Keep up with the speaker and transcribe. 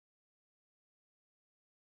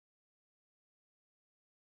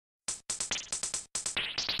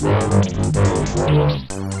Welcome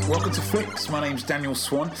to Flicks. My name's Daniel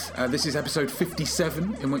Swan. This is episode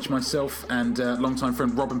 57, in which myself and longtime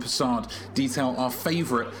friend Robin Passard detail our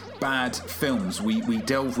favourite bad films. We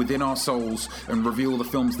delve within our souls and reveal the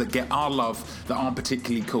films that get our love that aren't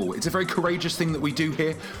particularly cool. It's a very courageous thing that we do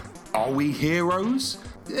here. Are we heroes?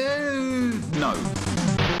 No.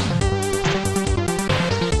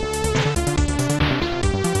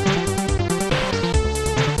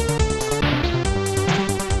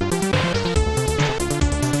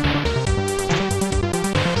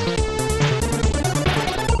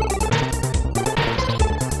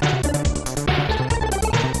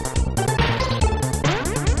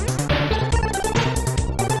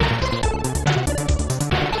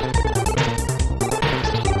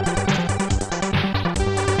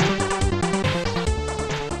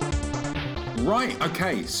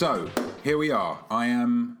 Okay, so here we are. I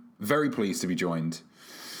am very pleased to be joined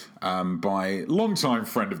by longtime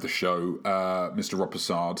friend of the show, Mr. Rob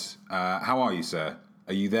Passard. How are you, sir?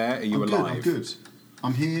 Are you there? Are you alive? I'm good.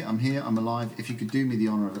 I'm here, I'm alive. If you could do me the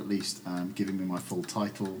honour of at least giving me my full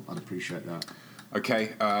title, I'd appreciate that.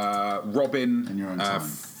 Okay, Robin, in your own time.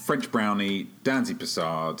 French Brownie, Danzy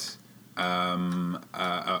Passard,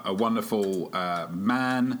 a wonderful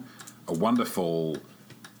man, a wonderful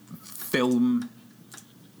film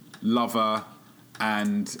lover,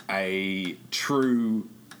 and a true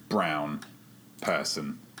brown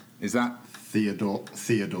person. Is that Theodore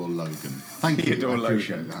Logan? Thank you. I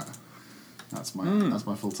appreciate that. That's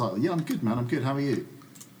my full title. Yeah, I'm good, man. I'm good. How are you?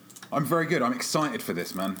 I'm very good. I'm excited for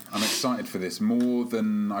this, man. I'm excited for this more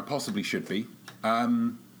than I possibly should be.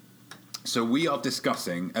 So we are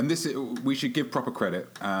discussing, and we should give proper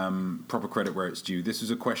credit where it's due. This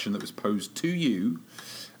was a question that was posed to you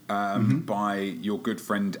by your good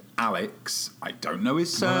friend Alex. I don't know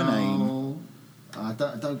his surname. Well,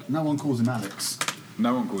 no one calls him Alex.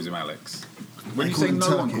 No one calls him Alex. When you say no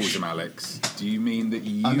Turkish. one calls him Alex, do you mean that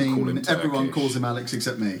you call him Turkish? Everyone calls him Alex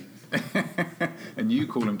except me. And you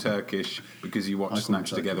call him Turkish because you watched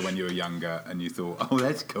Snatch together when you were younger, and you thought, "Oh,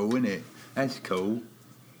 that's cool, isn't it? That's cool."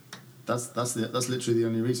 That's literally the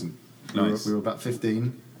only reason. Nice. We were about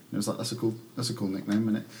 15. It was like, that's a cool nickname,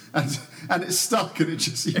 isn't it? And it stuck, and it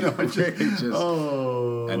just, and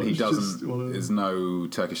he doesn't. There's no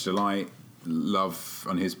Turkish delight, love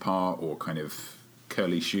on his part, or kind of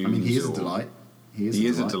curly shoes. I mean, he is a delight. He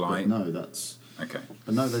is a delight. No, that's okay.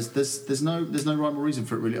 But no, there's no rhyme or reason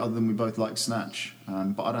for it really, other than we both like Snatch.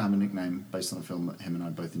 But I don't have a nickname based on a film that him and I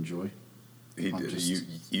both enjoy.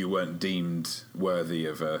 You weren't deemed worthy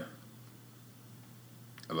of a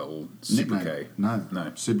little sobriquet. No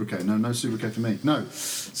sobriquet. No sobriquet for me. No.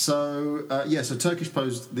 So so Turkish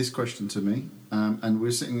posed this question to me, and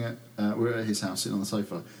we're at his house sitting on the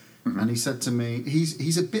sofa, and he said to me,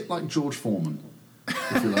 he's a bit like George Foreman,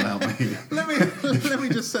 if you'll allow me. let me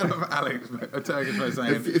just set up Alex a Turkish by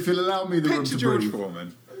saying, if you'll allow me the room to George breathe.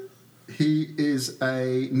 Foreman. He is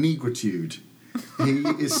a negritude. He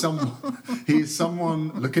is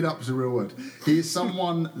someone. Look it up. It's a real word. He is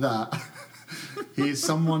someone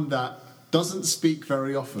that doesn't speak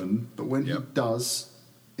very often, but when he does,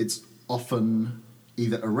 it's often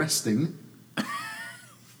either arresting,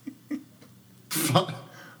 funny,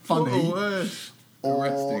 or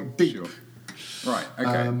arresting, deep. Sure. Right.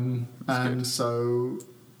 Okay. And good. So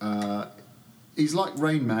he's like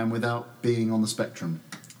Rain Man without being on the spectrum.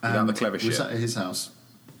 Without the clever shit. We sat at his house.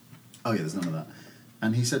 Oh yeah, there's none of that.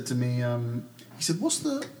 And he said to me, he said,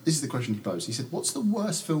 this is the question he posed. He said, what's the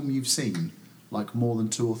worst film you've seen, like more than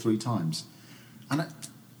 2 or 3 times? And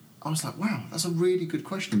I was like, wow, that's a really good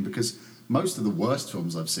question, because most of the worst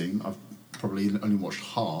films I've seen, I've probably only watched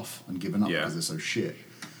half and given up because they're so shit.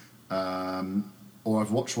 Or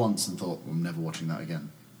I've watched once and thought, well, I'm never watching that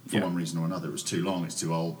again. For one reason or another. It was too long, it's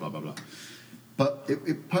too old, blah, blah, blah. But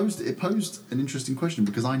it posed an interesting question,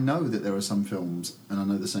 because I know that there are some films, and I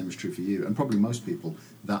know the same is true for you, and probably most people,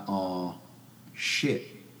 that are shit.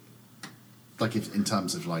 Like in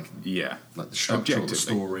terms of like the structure or the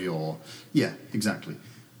story or exactly.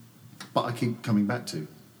 But I keep coming back to.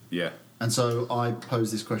 Yeah. And so I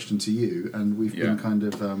posed this question to you, and we've been kind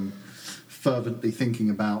of fervently thinking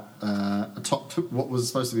about what was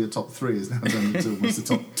supposed to be a top 3 is now turned into almost a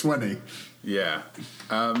top 20. Yeah.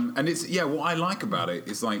 And it's what I like about it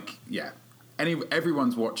is like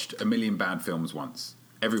everyone's watched a million bad films once.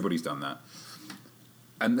 Everybody's done that.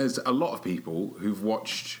 And there's a lot of people who've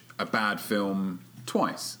watched a bad film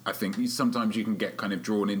twice. I think sometimes you can get kind of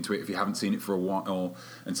drawn into it if you haven't seen it for a while,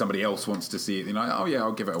 and somebody else wants to see it. You're like, oh yeah,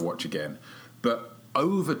 I'll give it a watch again. But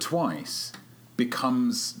over twice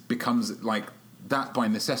becomes like that by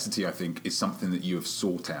necessity. I think is something that you have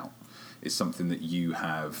sought out. is something that you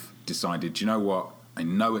have decided, you know what, I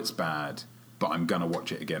know it's bad, but I'm going to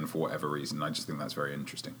watch it again for whatever reason. I just think that's very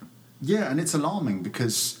interesting. Yeah, and it's alarming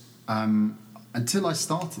because until I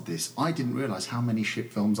started this, I didn't realise how many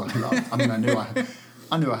shit films I loved. I mean, I knew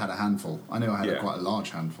I had a handful. I knew I had quite a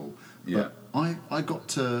large handful. But I got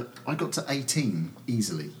to 18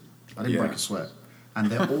 easily. I didn't break a sweat. And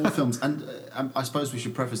they're all films. And I suppose we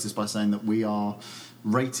should preface this by saying that we are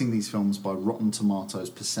rating these films by Rotten Tomatoes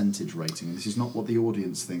percentage rating. And this is not what the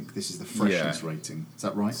audience think. This is the freshness rating. Is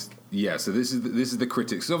that right? Yeah. So this is the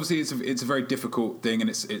critics. Obviously, it's a very difficult thing, and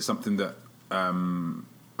it's something that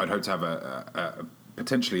I'd hope to have a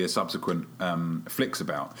potentially a subsequent flicks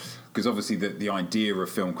about, because obviously the idea of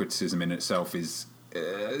film criticism in itself is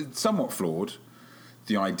somewhat flawed.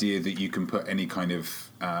 The idea that you can put any kind of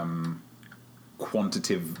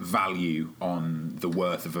quantitative value on the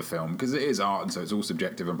worth of a film, because it is art, and so it's all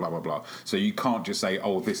subjective and blah blah blah. So you can't just say,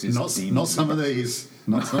 "Oh, this is not some of these."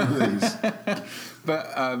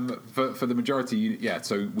 But for the majority,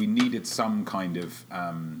 So we needed some kind of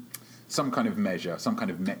measure, some kind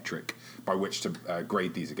of metric by which to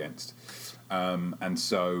grade these against. And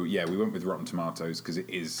so, we went with Rotten Tomatoes because it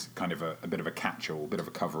is kind of a bit of a catch-all, a bit of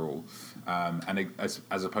a cover-all. As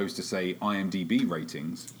opposed to, say, IMDb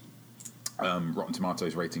ratings, Rotten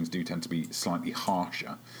Tomatoes ratings do tend to be slightly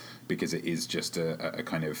harsher because it is just a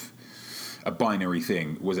kind of a binary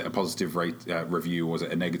thing. Was it a positive review or was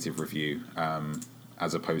it a negative review,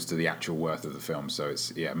 as opposed to the actual worth of the film? So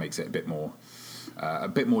it makes it a bit more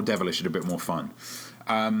devilish and a bit more fun.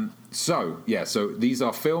 So these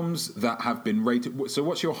are films that have been rated. So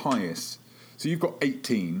what's your highest? So you've got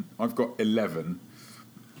 18. I've got 11.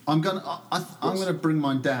 I'm gonna bring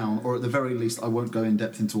mine down, or at the very least, I won't go in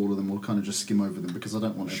depth into all of them. We'll kind of just skim over them because I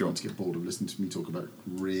don't want everyone to get bored of listening to me talk about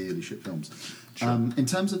really shit films. Sure. In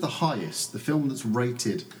terms of the highest, the film that's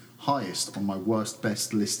rated highest on my worst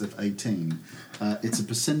best list of 18, it's a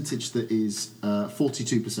percentage that is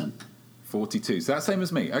 42%. 42. So that's same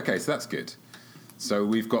as me. Okay, so that's good. So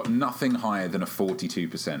we've got nothing higher than a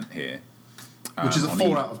 42% here, which is a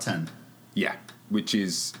 4 out of 10. Yeah, which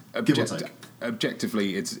is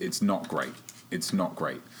objectively, it's not great. It's not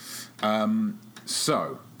great.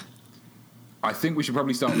 So I think we should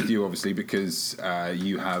probably start with you, obviously, because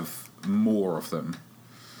you have more of them.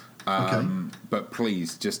 Okay. But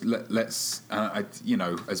please, just let's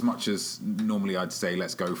as much as normally I'd say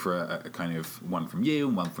let's go for a kind of one from you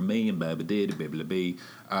and one from me and blah blah blah blah blah blah.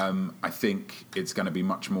 I think it's going to be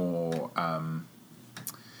much more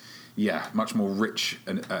rich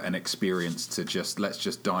an experience to let's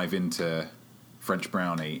just dive into French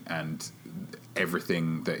Brownie and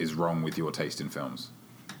everything that is wrong with your taste in films.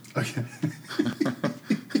 Okay.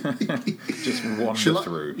 Just wander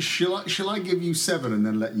through. Shall I give you 7 and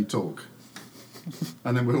then let you talk?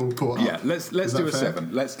 And then we're all caught up. Yeah, let's do a fair?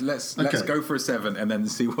 7. Let's go for a 7 and then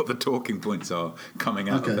see what the talking points are coming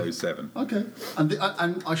out of those 7. Okay. And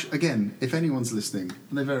again, if anyone's listening,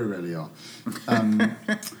 and they very rarely are,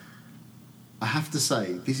 I have to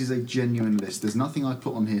say this is a genuine list. There's nothing I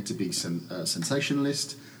put on here to be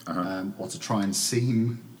sensationalist or to try and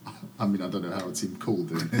seem. I mean, I don't know how it seemed cool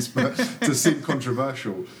doing this, but to seem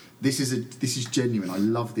controversial, this is genuine. I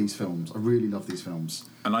love these films. I really love these films.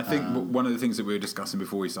 And I think one of the things that we were discussing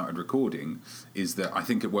before we started recording is that I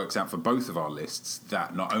think it works out for both of our lists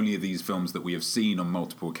that not only are these films that we have seen on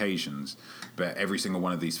multiple occasions, but every single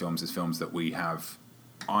one of these films is films that we have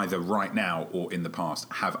either right now or in the past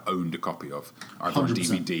have owned a copy of, either 100%. On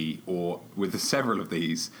DVD or, with several of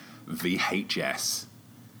these, VHS.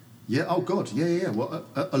 Yeah. Oh God. Yeah. Well,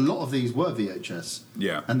 a lot of these were VHS.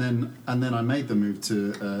 Yeah. And then I made the move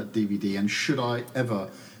to DVD. And should I ever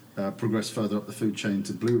progress further up the food chain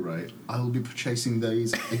to Blu-ray, I will be purchasing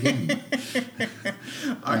these again.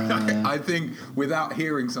 I think, without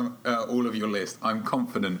hearing all of your list, I'm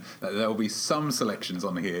confident that there will be some selections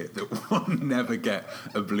on here that will never get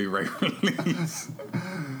a Blu-ray release.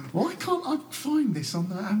 Why can't I find this on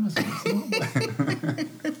the Amazon? It's not there.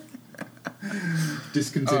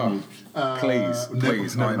 Discontinued. Please.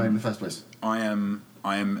 Never made in the first place. I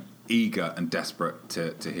am eager and desperate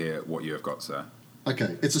to hear what you have got, sir.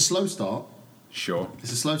 Okay, it's a slow start. Sure.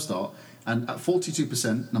 It's a slow start, and at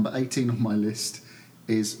 42%, number 18 on my list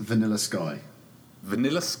is Vanilla Sky.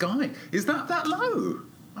 Vanilla Sky? Is that low?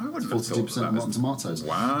 I wouldn't have thought 42% on Rotten Tomatoes.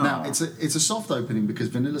 Wow. Now, it's a soft opening because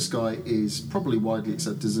Vanilla Sky is probably widely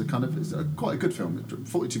accepted as quite a good film.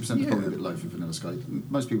 42% is probably a bit low for Vanilla Sky.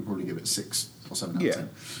 Most people probably give it 6 or 7 out of 10.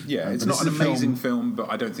 Yeah, it's not an amazing film,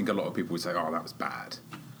 but I don't think a lot of people would say, oh, that was bad.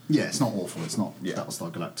 Yeah, it's not awful. It's not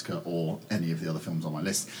Battlestar Galactica or any of the other films on my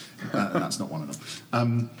list. And that's not one of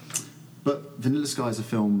them. But Vanilla Sky is a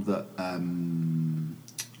film that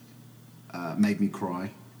made me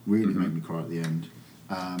cry. Really made me cry at the end.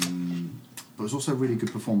 But it was also a really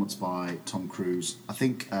good performance by Tom Cruise. I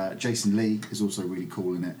think Jason Lee is also really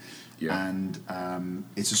cool in it. Yeah. And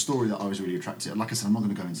it's a story that I was really attracted to. Like I said, I'm not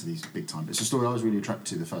going to go into these big time, but it's a story I was really attracted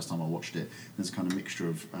to the first time I watched it. There's a kind of mixture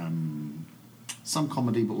of some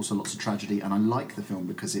comedy, but also lots of tragedy. And I like the film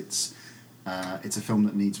because it's a film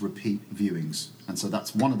that needs repeat viewings. And so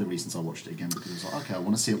that's one of the reasons I watched it again, because I was like, okay, I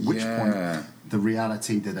want to see at which point the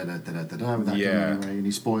reality, without giving away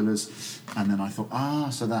any spoilers. And then I thought,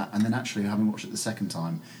 so that. And then actually, having watched it the second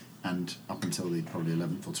time, and up until the probably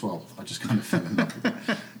 11th or 12th, I just kind of fell in love with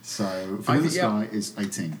it. So Vanilla Sky is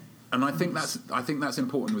 18. And I think that's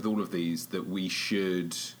important with all of these, that we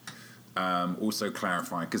should also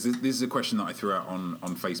clarify, because this is a question that I threw out on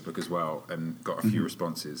Facebook as well and got a few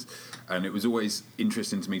responses, and it was always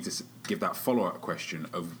interesting to me to give that follow-up question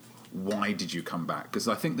of why did you come back, because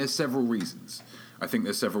I think there's several reasons,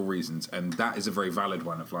 and that is a very valid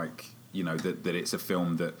one of, like, you know, that it's a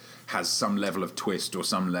film that has some level of twist or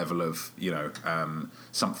some level of, you know,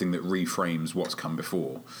 something that reframes what's come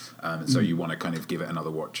before, so you want to kind of give it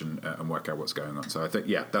another watch and work out what's going on. So I think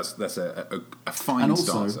that's a fine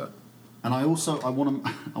stanza. And I want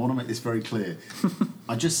to make this very clear.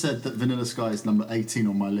 I just said that Vanilla Sky is number 18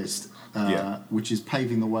 on my list, which is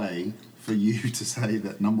paving the way for you to say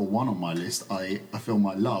that number 1 on my list, a film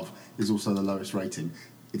I love, is also the lowest rating.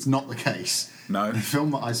 It's not the case. No. The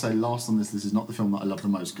film that I say last on this list is not the film that I love the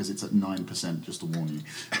most, because it's at 9%, just to warn you.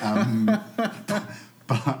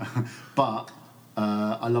 But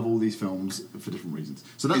I love all these films for different reasons.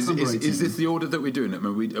 So that's number 18. Is this the order that we're doing them?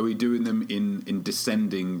 Are we doing them in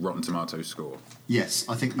descending Rotten Tomatoes score? Yes,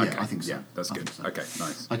 I think. Yeah, okay. I think so. Yeah, that's good. So. Okay,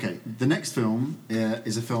 nice. Okay, the next film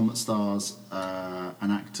is a film that stars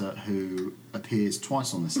an actor who appears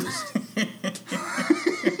twice on this list.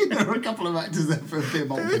 There are a couple of actors there who appear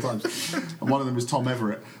multiple times, and one of them is Tom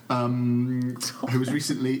Everett, who was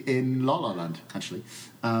recently in La La Land, actually.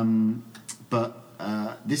 But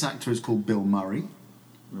this actor is called Bill Murray.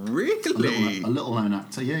 Really? A little known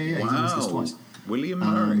actor. Yeah. He's in this twice. William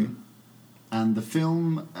Murray. And the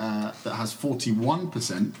film that has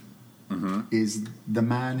 41% is The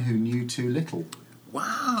Man Who Knew Too Little.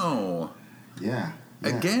 Wow. Yeah.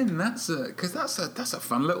 Again, that's a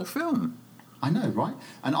fun little film. I know, right?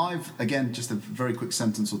 And I've, again, just a very quick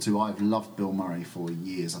sentence or two, I've loved Bill Murray for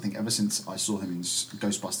years. I think ever since I saw him in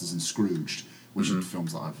Ghostbusters and Scrooged, which are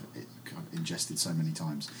films that I've ingested so many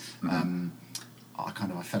times, I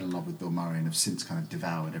fell in love with Bill Murray and have since kind of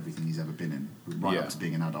devoured everything he's ever been in, up to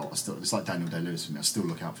being an adult. It's like Daniel Day-Lewis for me. I still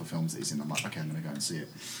look out for films that he's in. I'm like, okay, I'm going to go and see it,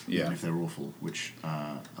 even if they're awful, which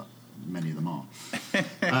many of them are.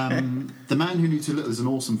 The Man Who Knew Too Little is an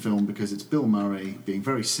awesome film because it's Bill Murray being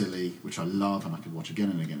very silly, which I love and I could watch again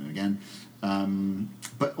and again and again.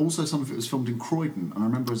 But also some of it was filmed in Croydon, and I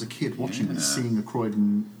remember as a kid watching it, seeing a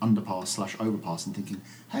Croydon underpass/overpass and thinking,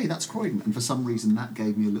 hey, that's Croydon. And for some reason that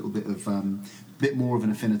gave me a little bit more of an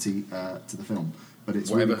affinity to the film. But it's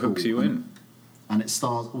whatever really cool. hooks you in. And it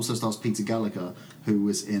also stars Peter Gallagher, who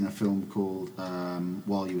was in a film called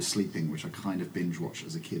While You Were Sleeping, which I kind of binge-watched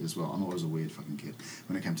as a kid as well. I was a weird fucking kid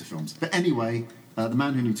when it came to films. But anyway, The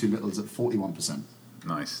Man Who Knew Too Little is at 41%.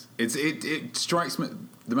 Nice. It strikes me...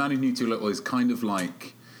 The Man Who Knew Too Little is kind of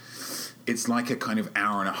like... It's like a kind of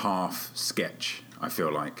hour and a half sketch, I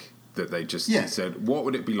feel like, that they just said, what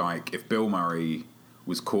would it be like if Bill Murray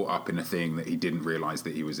was caught up in a thing that he didn't realise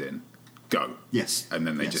that he was in? Go. Yes. And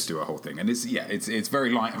then they just do a whole thing. And it's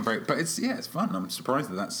very light and very... But it's fun. I'm surprised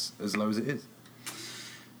that that's as low as it is.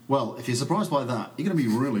 Well, if you're surprised by that, you're going to be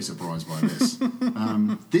really surprised by this.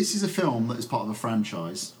 This is a film that is part of a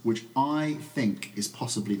franchise, which I think is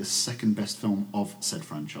possibly the second best film of said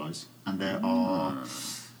franchise. And there are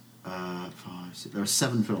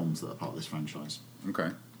 7 films that are part of this franchise.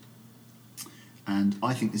 Okay. And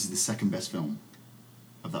I think this is the second best film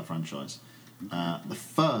of that franchise.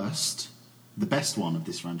 The best one of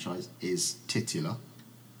this franchise is Titular.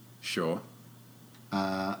 Sure.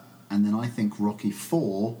 And then I think Rocky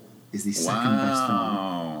IV is the second best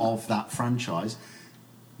film of that franchise.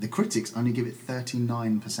 The critics only give it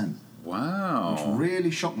 39%. Wow. Which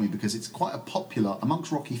really shocked me because it's quite a popular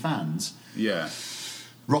amongst Rocky fans. Yeah.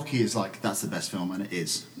 Rocky is like, that's the best film, and it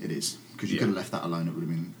is. Because you could have left that alone, it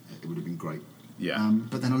would have been great. Yeah.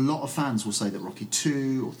 But then a lot of fans will say that Rocky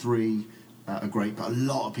 2 or 3 are great, but a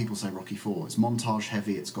lot of people say Rocky 4. It's montage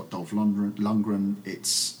heavy, it's got Dolph Lundgren,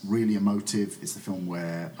 it's really emotive. It's the film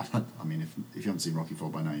where, I mean, if you haven't seen Rocky 4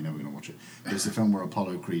 by now, you're never going to watch it. But it's the film where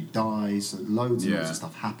Apollo Creed dies, loads and loads of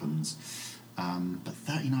stuff happens. But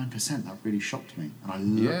 39% 9%. That really shocked me, and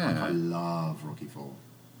I love Rocky IV.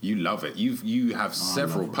 You love it. You have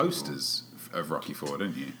several love Rocky posters of Rocky IV,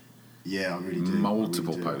 don't you? Yeah, I really do.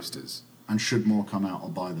 Multiple I really do. posters. And should more come out, I'll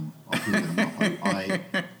buy them. I'll pre-order them up.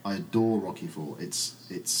 I adore Rocky IV. It's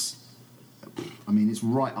it's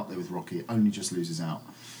right up there with Rocky. It only just loses out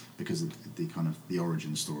because of the kind of the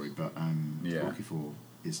origin story. But Rocky IV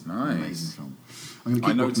is an amazing film.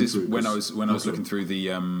 I noticed when I was looking through the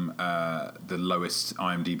lowest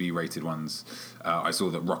IMDb rated ones, I saw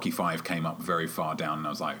that Rocky V came up very far down, and I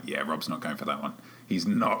was like, yeah, Rob's not going for that one. He's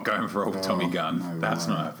not going for old Tommy Gunn. No, that's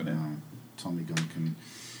not happening. No. Tommy Gunn can.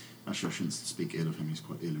 Actually, I shouldn't speak ill of him. He's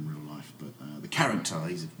quite ill in real life, but the character,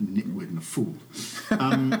 he's a nitwit and a fool.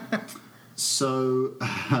 So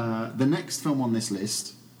the next film on this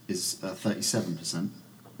list is 37%.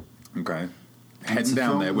 Okay. Heading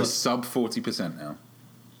down there, we're sub 40% now.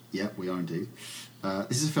 Yeah, we are indeed.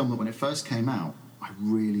 This is a film that when it first came out, I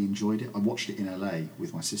really enjoyed it. I watched it in LA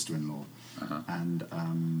with my sister-in-law, and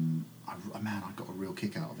I got a real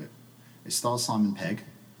kick out of it. It stars Simon Pegg.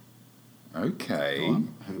 Okay.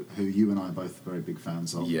 Who you and I are both very big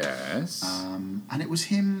fans of. Yes. And it was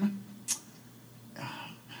him.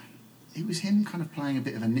 It was him kind of playing a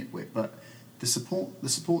bit of a nitwit, but the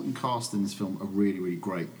supporting cast in this film are really, really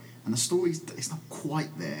great. And the story it's not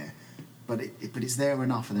quite there, but it's there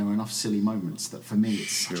enough, and there are enough silly moments that for me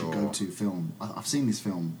it's such a go-to film. I've seen this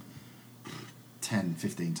film 10,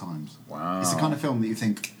 15 times. Wow. It's the kind of film that you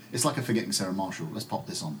think, it's like a Forgetting Sarah Marshall. Let's pop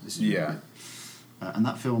this on. This is really good. And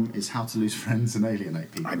that film is How to Lose Friends and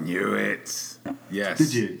Alienate People. I knew it. Yes.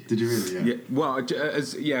 Did you? Did you really? Yeah.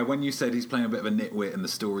 Well, when you said he's playing a bit of a nitwit and the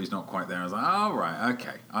story's not quite there, I was like, oh, right,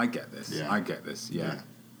 okay, I get this. Yeah. I get this. Yeah.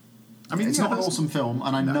 I mean, it's not an awesome film,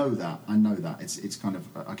 and I know that. It's kind of,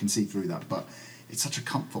 I can see through that, but it's such a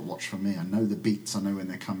comfort watch for me. I know the beats. I know when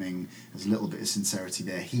they're coming. There's a little bit of sincerity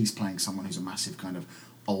there. He's playing someone who's a massive kind of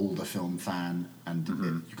older film fan, and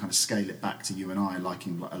you kind of scale it back to you and I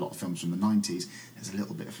liking a lot of films from the 90s. There's a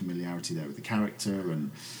little bit of familiarity there with the character,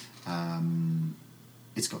 and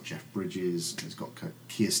it's got Jeff Bridges, it's got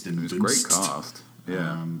Kirsten Dunst. It's a great cast.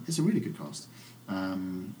 Yeah, it's a really good cast.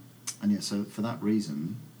 And yeah, so for that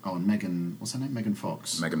reason, and Megan, what's her name? Megan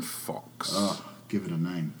Fox. Megan Fox. Oh, give it a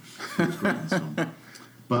name. It was great in this film.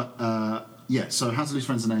 But yeah, so How to Lose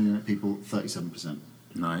Friends and Alienate People, 37%.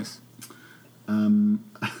 Nice.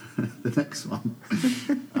 The next one.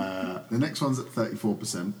 The next one's at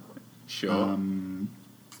 34%. Sure.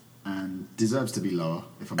 And deserves to be lower,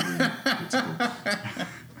 if I'm being critical.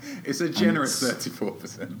 It's a generous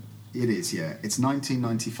 34%. It is, yeah. It's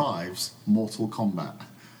 1995's Mortal Kombat.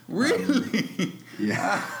 Really?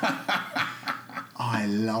 Yeah. I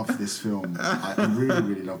love this film. I really,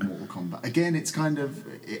 really love Mortal Kombat. Again, it's kind of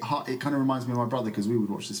it kind of reminds me of my brother, because we would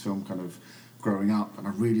watch this film kind of growing up, and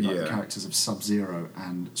I really like the characters of Sub-Zero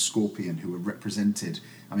and Scorpion, who were represented.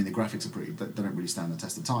 I mean, the graphics are they don't really stand the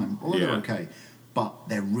test of time, although they're okay, but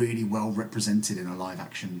they're really well represented in a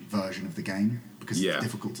live-action version of the game, because it's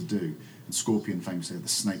difficult to do. And Scorpion famously had the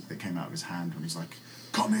snake that came out of his hand when he's like,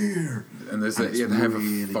 "Come here!" And there's they have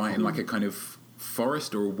a fight in like a kind of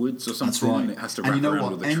forest or woods or something. That's right. And it has to wrap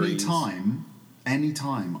around with the trees.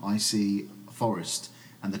 Anytime I see a forest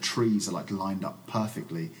and the trees are like lined up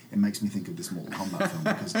perfectly, it makes me think of this Mortal Kombat film,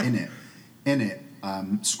 because in it,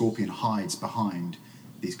 Scorpion hides behind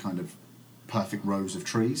these kind of perfect rows of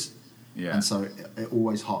trees. Yeah. And so it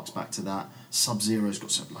always harks back to that. Sub-Zero's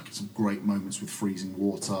got some great moments with freezing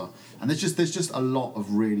water, and there's just a lot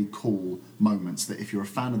of really cool moments that, if you're a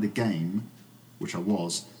fan of the game, which I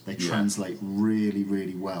was, they translate really,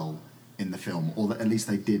 really well in the film, or at least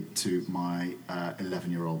they did to my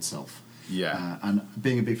 11-year-old self. Yeah. And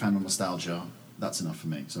being a big fan of nostalgia, that's enough for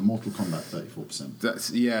me. So Mortal Kombat,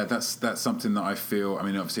 34%. That's something that I feel. I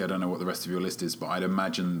mean, obviously, I don't know what the rest of your list is, but I'd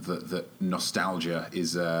imagine that nostalgia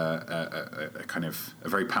is a kind of a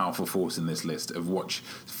very powerful force in this list. Of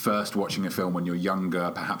first watching a film when you're younger,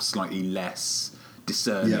 perhaps slightly less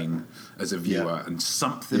discerning as a viewer, and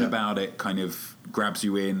something about it kind of grabs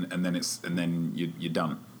you in, and then you're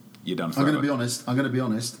done. You're done. Forever. I'm going to be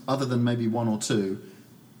honest. Other than maybe one or two,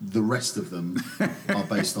 the rest of them are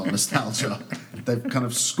based on nostalgia. They've kind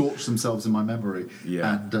of scorched themselves in my memory.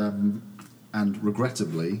 Yeah. And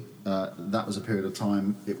regrettably, that was a period of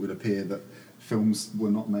time it would appear that films were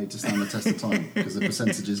not made to stand the test of time, because the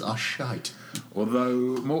percentages are shite.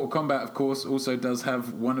 Although Mortal Kombat, of course, also does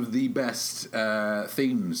have one of the best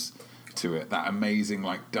themes to it. That amazing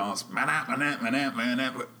dance. Mortal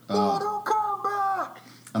Kombat!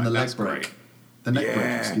 And the leg break. Great. The neck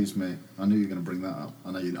break, excuse me. I knew you were going to bring that up. I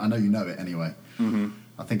know you know it anyway. Mm-hmm.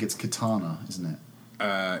 I think it's Katana, isn't it?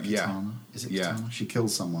 Yeah. Katana? Is it Yeah. Katana? She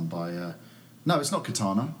kills someone by... No, it's not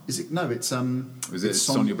Katana. Is it? No, it's... Was it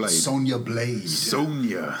Sonya Blade? Sonya Blade.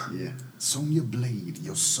 Sonya. Yeah. Sonya Blade,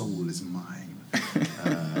 your soul is mine.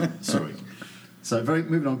 Sorry. So,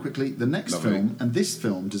 moving on quickly. The next Lovely. film, and this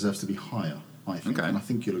film deserves to be higher, I think. Okay. And I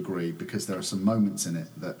think you'll agree, because there are some moments in it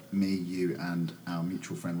that me, you, and our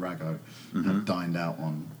mutual friend Rago have dined out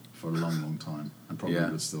on for a long, long time, and probably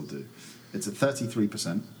would still do. It's at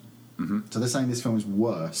 33%. So they're saying this film is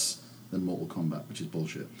worse than Mortal Kombat, which is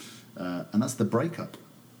bullshit. And that's The Breakup.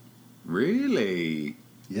 Really?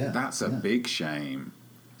 Yeah. That's a big shame.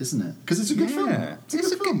 Isn't it? Because it's a good film. It's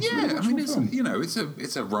a good film. Yeah, I mean, it's film.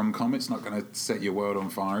 it's a rom-com. It's not going to set your world on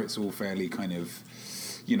fire. It's all fairly kind of,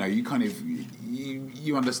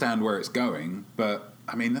 you understand where it's going. But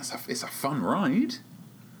I mean, it's a fun ride.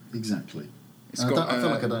 Exactly. It's I got, feel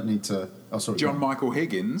like I don't need to. Oh, sorry. John Michael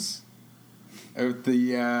Higgins of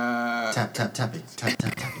the tap tap tap it, tap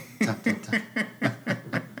tap tap it, tap tap tap.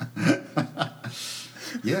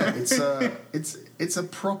 Yeah, it's a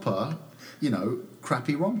proper,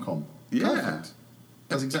 crappy rom-com. Yeah. Perfect.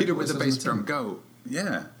 That's exactly Peter what with it the says bass in drum go.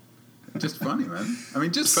 Yeah. Just funny, man. I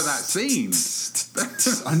mean, just for that scene.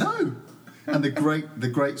 I know. And the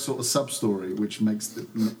great sort of sub-story, which makes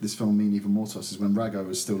this film mean even more to us, is when Rago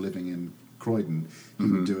was still living in Croydon, he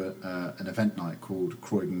would do an event night called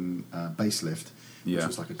Croydon Basslift, which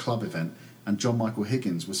was like a club event, and John Michael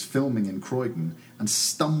Higgins was filming in Croydon and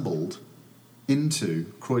stumbled into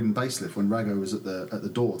Croydon Basslift when Rago was at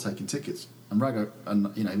the door taking tickets. And Rago,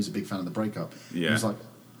 he was a big fan of The Breakup. Yeah. He was like,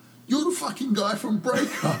 "You're the fucking guy from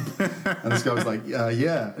Breakup." And this guy was like,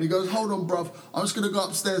 "Yeah." And he goes, "Hold on, bruv. I'm just going to go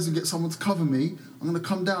upstairs and get someone to cover me. I'm going to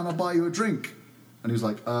come down. I'll buy you a drink." And he was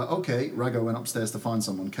like, "Okay." Rago went upstairs to find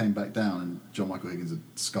someone, came back down, and John Michael Higgins had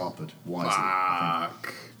scarpered wisely.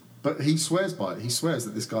 Fuck. But he swears by it. He swears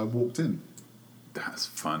that this guy walked in. That's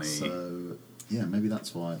funny. So, yeah, maybe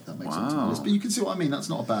that's why that makes it Wow. to the list. But you can see what I mean. That's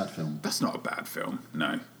not a bad film. That's not a bad film.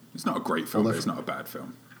 No. It's not a great film, but it's not a bad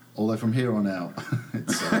film. Although from here on out,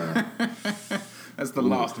 it's... That's the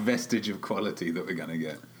last vestige of quality that we're going to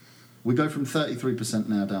get. we go from 33%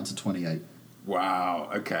 now down to 28%. Wow.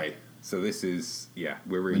 Okay. So this is,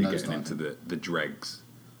 we're really We're getting nosediving. into the dregs.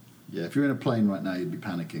 Yeah, if you're in a plane right now, you'd be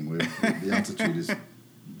panicking. The altitude is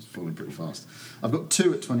falling pretty fast. I've got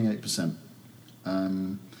 2 at 28%.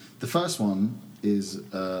 The first one is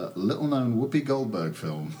a little-known Whoopi Goldberg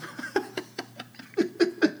film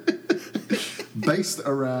based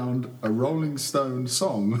around a Rolling Stone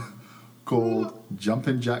song called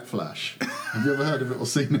Jumpin' Jack Flash. Have you ever heard of it or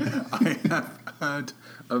seen it? I have heard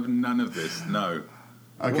of none of this. No.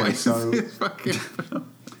 Okay, What is so this fucking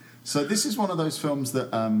film? So this is one of those films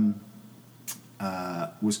that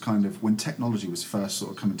was kind of when technology was first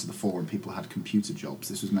sort of coming to the fore and people had computer jobs.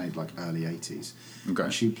 This was made like early 80s. Okay.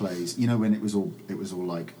 And she plays, when it was all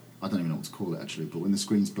like, I don't even know what to call it actually, but when the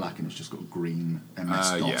screen's black and it's just got green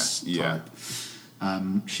MS-DOS type.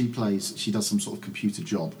 She does some sort of computer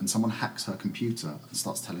job, and someone hacks her computer and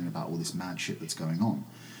starts telling about all this mad shit that's going on.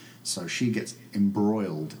 So she gets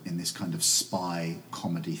embroiled in this kind of spy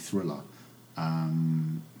comedy thriller.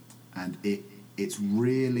 And it's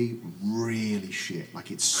really, really shit.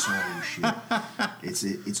 Like, it's so shit.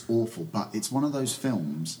 It's awful. But it's one of those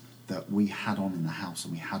films that we had on in the house,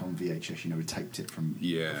 and we had on VHS. We taped it from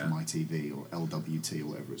ITV or LWT or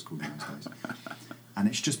whatever it's called nowadays. And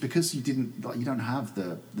it's just because you don't have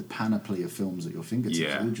the panoply of films at your fingertips.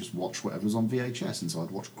 Yeah. You would just watch whatever's on VHS. And so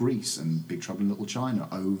I'd watch Grease and Big Trouble in Little China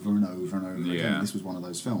over and over and over again. And this was one of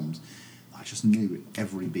those films I just knew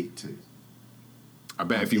every beat to. I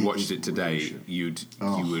bet if you watched it today, really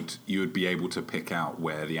you would be able to pick out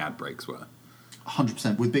where the ad breaks were.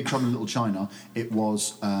 100%. With Big Trouble in Little China, it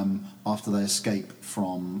was after they escape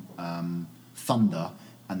from Thunder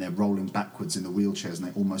and they're rolling backwards in the wheelchairs and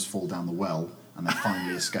they almost fall down the well and they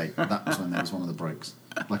finally escape. That was when there was one of the breaks.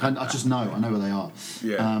 Like, I just know. I know where they are.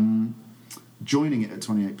 Yeah. Joining it at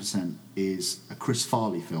 28% is a Chris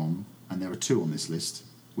Farley film, and there are 2 on this list,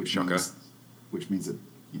 which means that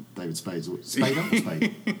David Spade's... Spade or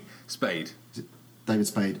Spade? Spade. David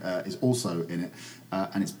Spade is also in it,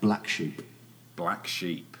 and it's Black Sheep. Black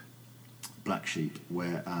Sheep. Black Sheep,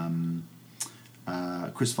 where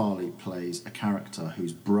Chris Farley plays a character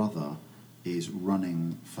whose brother is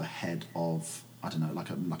running for head of, I don't know, like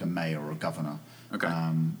a mayor or a governor. Okay.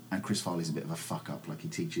 And Chris Farley's a bit of a fuck up. Like, he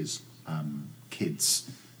teaches kids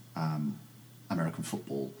American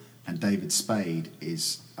football, and David Spade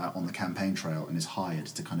is on the campaign trail and is hired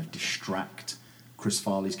to kind of distract Chris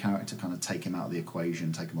Farley's character, kind of take him out of the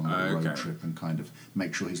equation, take him on a road trip, and kind of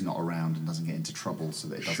make sure he's not around and doesn't get into trouble so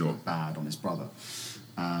that it doesn't look bad on his brother.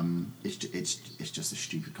 It's just a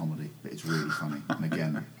stupid comedy, but it's really funny. And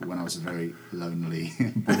again, when I was a very lonely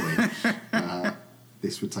boy,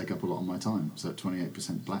 this would take up a lot of my time. So at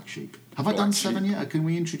 28%, Black Sheep. Have I done 7 yet? Can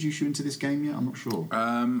we introduce you into this game yet? I'm not sure.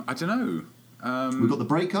 I don't know. We've got The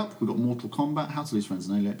Breakup, we've got Mortal Kombat, How to Lose Friends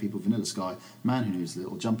and Alienate People, Vanilla Sky, Man Who Knew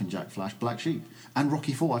Little, Jumping Jack Flash, Black Sheep, and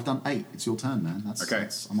Rocky 4. I've done 8. It's your turn, man.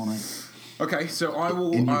 I'm on 8. Okay, so I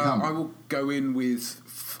will go in with.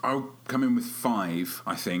 I'll come in with 5,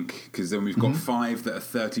 I think, because then we've got 5 that are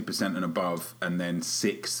 30% and above, and then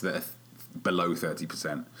 6 that are below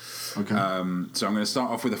 30%. Okay. So I'm going to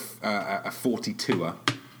start off with a 42er.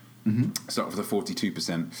 Start off with a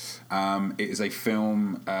 42%. It is a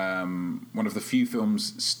film, one of the few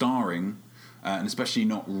films starring, and especially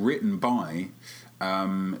not written by,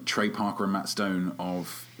 Trey Parker and Matt Stone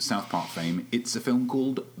of South Park fame. It's a film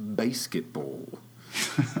called Basketball.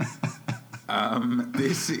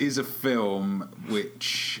 This is a film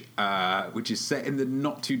which is set in the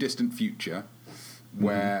not too distant future,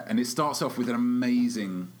 and it starts off with an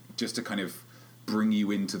amazing, just to kind of bring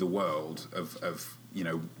you into the world of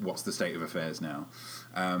what's the state of affairs now.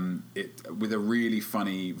 With a really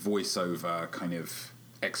funny voiceover kind of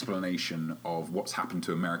explanation of what's happened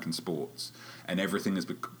to American sports, and everything has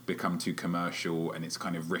become too commercial, and it's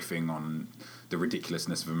kind of riffing on the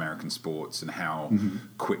ridiculousness of American sports and how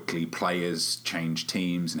quickly players change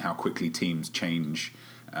teams and how quickly teams change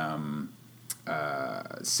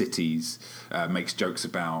cities. Makes jokes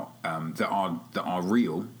about that are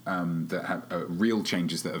real, that have real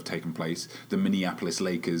changes that have taken place. The Minneapolis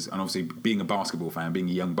Lakers, and obviously being a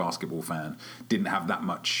young basketball fan, didn't have that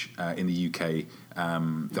much in the UK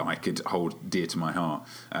that I could hold dear to my heart.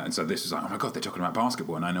 And so this was like, oh my God, they're talking about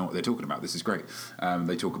basketball, and I know what they're talking about. This is great.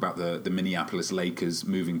 They talk about the Minneapolis Lakers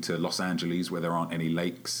moving to Los Angeles, where there aren't any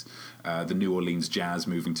lakes. The New Orleans Jazz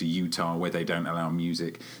moving to Utah, where they don't allow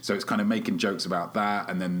music. So it's kind of making jokes about that,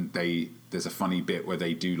 and then there's a funny bit where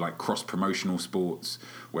they do like cross-promotional sports,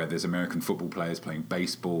 where there's American football players playing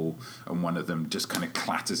baseball, and one of them just kind of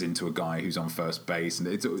clatters into a guy who's on first base, and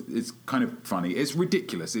it's kind of funny. It's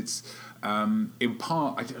ridiculous. It's in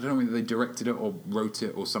part, I don't know whether they directed it or wrote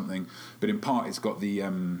it or something, but in part it's got the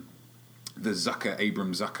Abram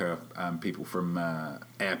Zucker people from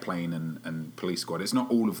Airplane and Police Squad. It's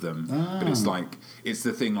not all of them, but it's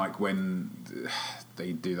the thing like when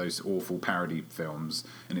they do those awful parody films,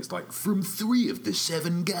 and it's like, from 3 of the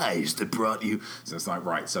 7 guys that brought you. So it's like,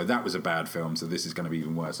 right, so that was a bad film, so this is going to be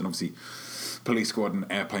even worse. And obviously, Police Squad and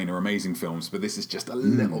Airplane are amazing films, but this is just a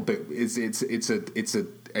little bit. It's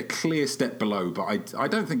a clear step below, but I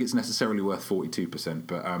don't think it's necessarily worth 42%.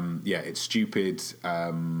 But it's stupid.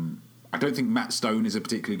 I don't think Matt Stone is a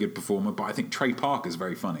particularly good performer, but I think Trey Parker is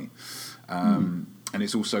very funny. And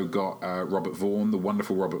it's also got Robert Vaughn, the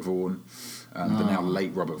wonderful Robert Vaughn, the now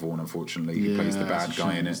late Robert Vaughn, unfortunately. He plays the bad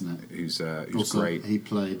guy in it, who's also, great. He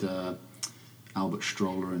played Albert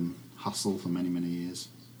Stroller in Hustle for many, many years.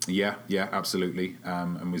 Yeah, absolutely.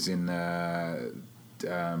 And was in...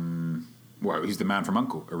 he's the man from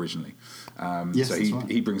U.N.C.L.E. originally. Yes, so that's right.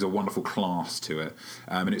 He brings a wonderful class to it.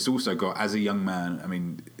 And it's also got, as a young man, I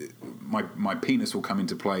mean, my penis will come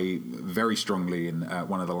into play very strongly in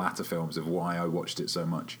one of the latter films of why I watched it so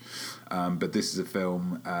much. But this is a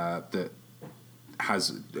film that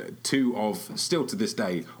has still to this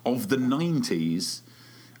day, of the 90s,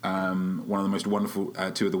 one of the most wonderful,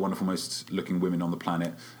 2 of the wonderful, most looking women on the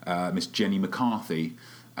planet, Miss Jenny McCarthy,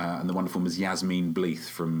 and the wonderful Ms. Yasmine Bleeth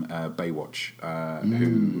from Baywatch,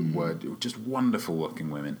 who were just wonderful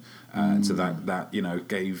looking women. And so that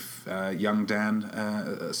gave young Dan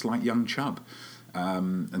a slight young chub.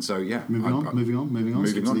 And so moving on.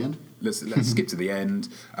 Skip to the end. Let's skip to the end.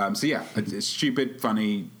 It's stupid,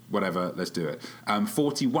 funny, whatever. Let's do it.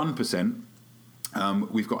 41%.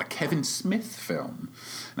 We've got a Kevin Smith film.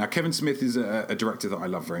 Now, Kevin Smith is a director that I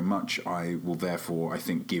love very much. I will therefore, I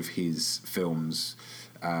think, give his films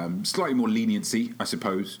slightly more leniency, I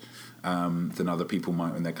suppose, than other people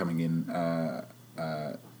might when they're coming in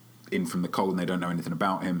from the cold and they don't know anything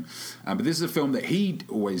about him. But this is a film that he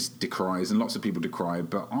always decries and lots of people decry,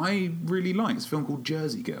 but I really like. It's a film called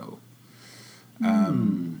Jersey Girl.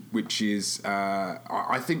 Which is,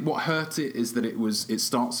 I think what hurt it is that it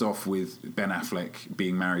starts off with Ben Affleck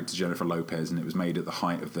being married to Jennifer Lopez, and it was made at the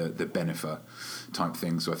height of the Bennifer type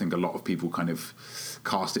thing. So I think a lot of people kind of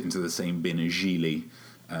cast it into the same bin as Gigli,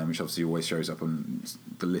 which obviously always shows up on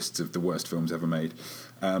the lists of the worst films ever made.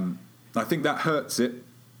 I think that hurts it,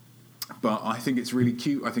 but I think it's really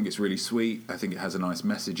cute. I think it's really sweet. I think it has a nice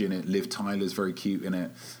message in it. Liv Tyler's very cute in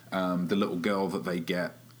it. The little girl that they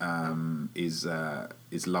get is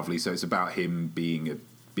lovely. So it's about him being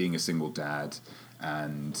a single dad,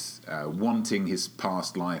 and wanting his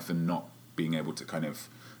past life and not being able to kind of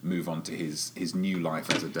move on to his new life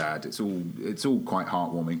as a dad. It's all quite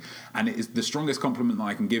heartwarming, and it is the strongest compliment that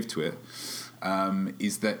I can give to it.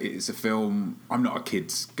 Is that it's a film. I'm not a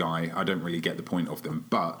kids guy. I don't really get the point of them,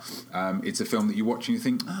 but it's a film that you watch and you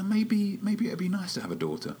think, maybe it'd be nice to have a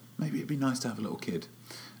daughter. Maybe it'd be nice to have a little kid.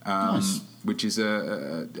 Nice. Which is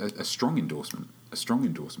a strong endorsement. A strong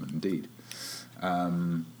endorsement indeed.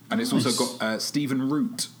 And it's also got Stephen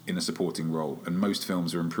Root in a supporting role, and most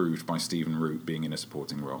films are improved by Stephen Root being in a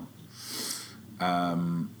supporting role.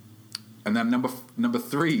 And then number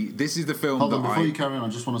 3, this is the film. Hold on, before you carry on, I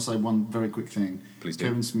just want to say one very quick thing. Please do.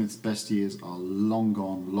 Kevin Smith's best years are long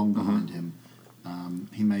gone, long behind him.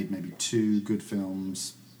 He made maybe 2 good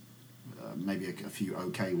films, maybe a few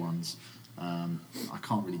okay ones. I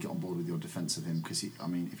can't really get on board with your defence of him because,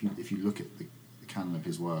 if you look at the canon of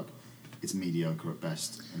his work, it's mediocre at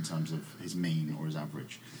best in terms of his mean or his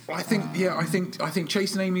average. I think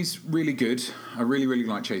Chasing Amy's really good. I really, really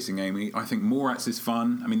like Chasing Amy. I think Mallrats is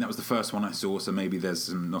fun. I mean, that was the first one I saw, so maybe there's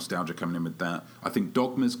some nostalgia coming in with that. I think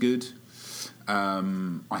Dogma's good.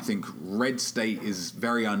 I think Red State is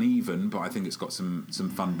very uneven, but I think it's got some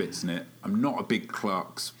fun bits in it. I'm not a big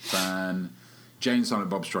Clerks fan. Jay and Silent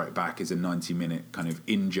Bob Strike Back is a 90-minute kind of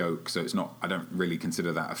in-joke, so it's not. I don't really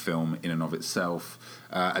consider that a film in and of itself.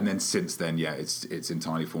 And then since then, it's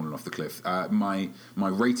entirely fallen off the cliff. My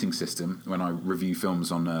rating system when I review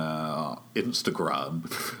films on Instagram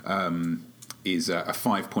is a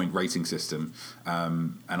 5-point rating system,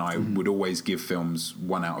 and I would always give films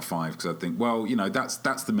 1 out of 5 because I think,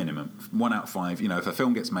 that's the minimum. 1 out of 5. If a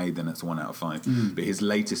film gets made, then it's 1 out of 5. But his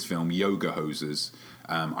latest film, Yoga Hosers,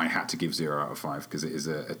 I had to give 0 out of 5 because it is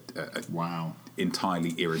a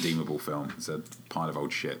entirely irredeemable film. It's a pile of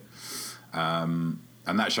old shit.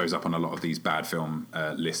 And that shows up on a lot of these bad film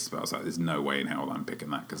lists, but I was like, there's no way in hell I'm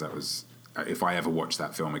picking that because that was, if I ever watch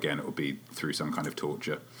that film again, it will be through some kind of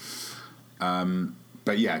torture.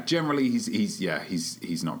 But yeah, generally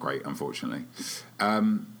he's not great, unfortunately.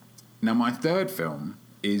 Now my third film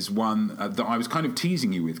is one that I was kind of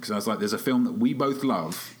teasing you with because I was like, there's a film that we both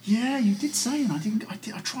love. Yeah, you did say, and I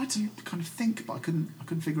tried to kind of think, but I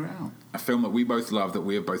couldn't figure it out. A film that we both love, that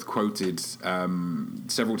we have both quoted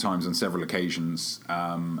several times on several occasions,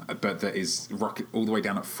 but that is rocket all the way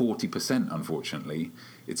down at 40%, unfortunately.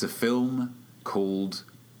 It's a film called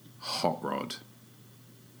Hot Rod.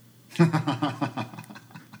 A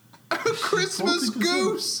Christmas 40%.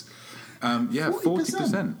 Goose!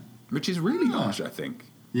 40%, which is really harsh, I think.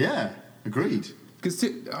 Yeah, agreed. Because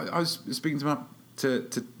I was speaking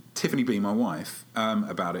to Tiffany B, my wife,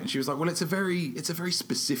 about it, and she was like, "Well, it's a very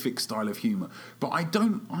specific style of humour, but I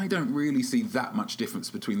don't really see that much difference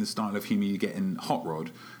between the style of humour you get in Hot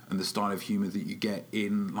Rod and the style of humour that you get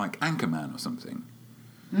in like Anchorman or something."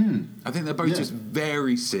 I think they're both just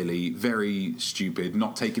very silly, very stupid,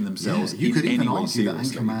 not taking themselves you in could even any way argue that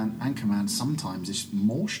seriously. Anchorman sometimes is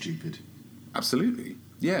more stupid. Absolutely,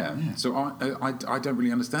 yeah. So I don't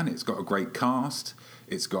really understand it. It's got a great cast.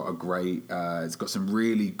 It's got a great. It's got some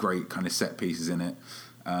really great kind of set pieces in it.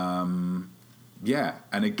 And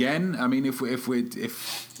again, I mean, if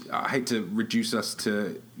I hate to reduce us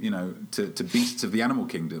to to beasts of the animal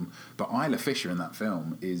kingdom, but Isla Fisher in that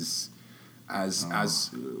film is as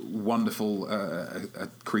wonderful a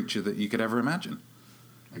creature that you could ever imagine.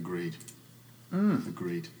 Agreed.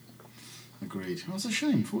 Agreed. Oh, that's a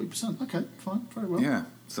shame. 40%. Okay, fine, very well. Yeah,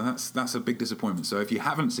 so that's a big disappointment. So if you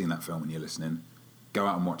haven't seen that film and you're listening, go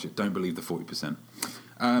out and watch it. Don't believe the 40%.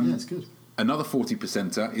 It's good. Another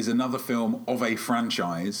 40%er is another film of a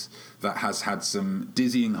franchise that has had some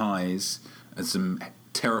dizzying highs and some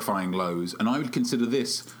terrifying lows, and I would consider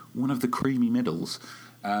this one of the creamy middles.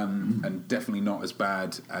 And definitely not as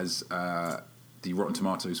bad as the Rotten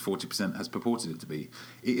Tomatoes 40% has purported it to be.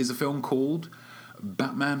 It is a film called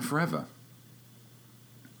Batman Forever.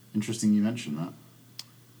 Interesting you mentioned that.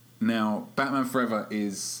 Now, Batman Forever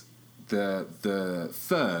is the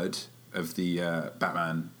third of the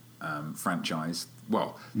Batman franchise.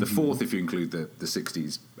 Well, the fourth if you include the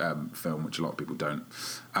 60s film, which a lot of people don't,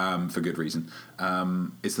 for good reason.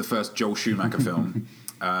 It's the first Joel Schumacher film.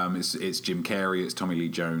 It's Jim Carrey, it's Tommy Lee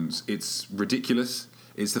Jones. It's ridiculous.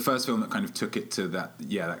 It's the first film that kind of took it to that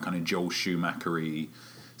kind of Joel Schumacher-y,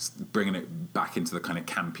 bringing it back into the kind of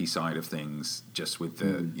campy side of things, just with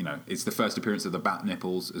the, it's the first appearance of the Bat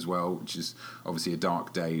Nipples as well, which is obviously a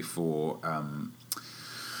dark day for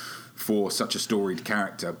such a storied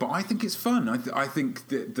character. But I think it's fun. I think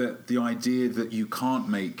that the idea that you can't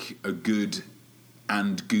make a good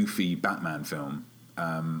and goofy Batman film,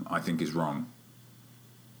 I think is wrong.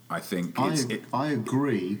 I think I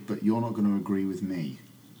agree, but you're not going to agree with me.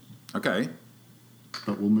 Okay.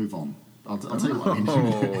 But we'll move on. I'll tell you what I mean.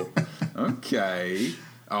 Oh, okay.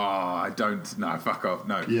 Oh, I don't. No, fuck off.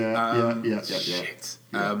 No. Yeah. Shit.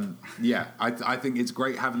 I think it's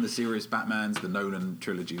great having the serious Batmans. The Nolan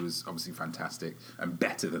trilogy was obviously fantastic and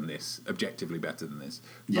better than this, objectively better than this.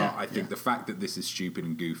 But I think the fact that this is stupid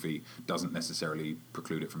and goofy doesn't necessarily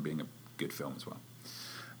preclude it from being a good film as well.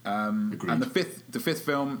 Agreed. And the fifth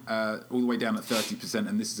film, all the way down at 30%,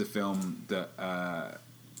 and this is a film that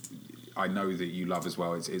I know that you love as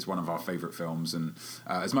well. It's one of our favourite films, and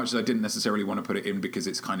as much as I didn't necessarily want to put it in because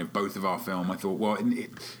it's kind of both of our film, I thought, well,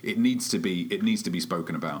 it needs to be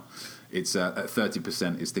spoken about. It's at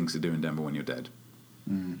 30% is Things to Do in Denver When You're Dead.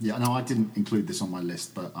 Yeah, no, I didn't include this on my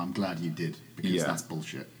list, but I'm glad you did because that's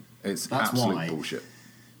bullshit. That's absolute bullshit.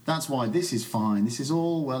 That's why this is fine. This is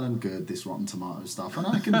all well and good, this Rotten Tomato stuff, and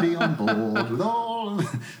I can be on board with all.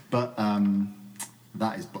 But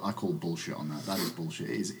that is, I call bullshit on that. That is bullshit.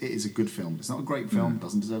 It is a good film. It's not a great film. It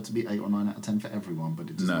doesn't deserve to be 8 or 9 out of 10 for everyone, but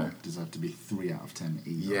it does not deserve to be 3 out of 10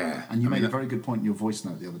 either. Yeah. And you made a very good point in your voice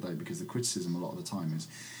note the other day, because the criticism a lot of the time is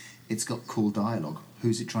it's got cool dialogue.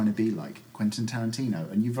 Who's it trying to be like? Quentin Tarantino.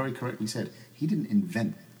 And you very correctly said he didn't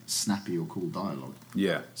invent snappy or cool dialogue.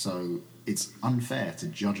 Yeah. So it's unfair to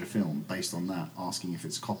judge a film based on that, asking if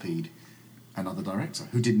it's copied another director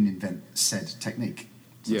who didn't invent said technique.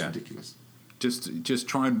 So it's ridiculous. Just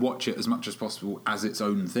try and watch it as much as possible as its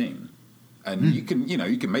own thing, and you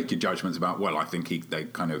can make your judgments about. Well, I think they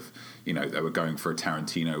kind of they were going for a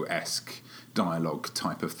Tarantino-esque dialogue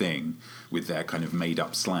type of thing with their kind of made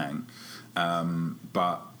up slang,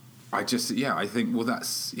 but I think well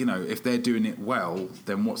that's if they're doing it well,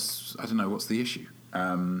 then what's the issue?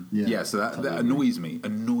 So that annoys me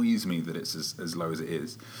that it's as low as it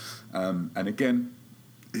is, and again,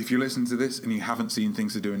 if you listen to this and you haven't seen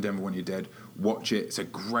Things to Do in Denver When You're Dead, watch it. It's a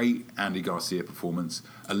great Andy Garcia performance.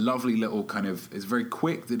 A lovely little kind of... It's very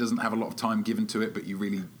quick. It doesn't have a lot of time given to it, but you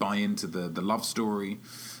really buy into the love story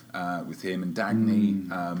with him and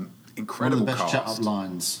Dagny. Incredible cast.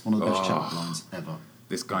 One of the best chat-up lines ever.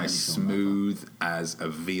 This guy's smooth as a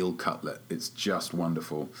veal cutlet. It's just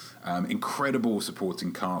wonderful. Incredible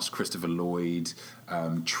supporting cast. Christopher Lloyd,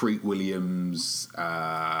 Treat Williams,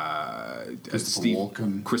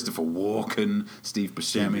 Christopher Walken, Steve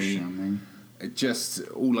Buscemi. Just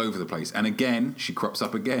all over the place. And again, she crops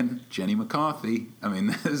up again. Jenny McCarthy. I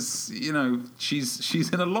mean, there's she's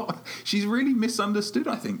in a lot. She's really misunderstood,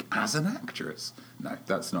 I think, as an actress. No,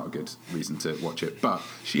 that's not a good reason to watch it, but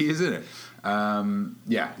she is in it.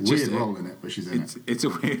 Weird role in it, but she's in it. It's a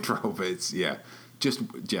weird role, but it's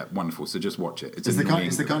wonderful. So just watch it. It's the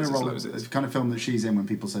kind of film that she's in when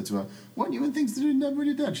people say to her, "Weren't you in Things to Do in Denver When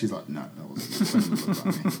You're Dead?" She's like, "No, that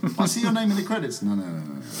wasn't." I see your name in the credits. No.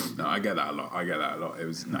 No, I get that a lot. It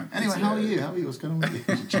was no. Anyway, how are you? What's going on with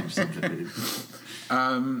you? Change subject, really.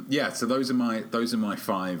 So those are my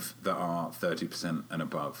 5 that are 30% and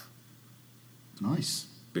above. Nice.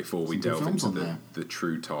 Before we delve into the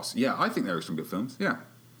true toss. Yeah, I think there are some good films. Yeah.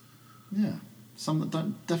 Yeah. Some that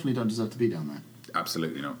definitely don't deserve to be down there.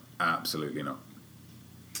 Absolutely not.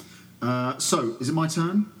 So, is it my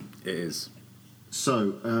turn? It is.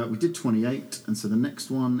 So, we did 28, and so the next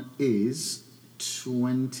one is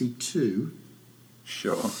 22.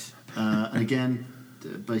 Sure. And again,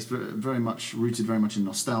 based very much in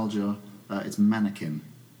nostalgia. It's Mannequin.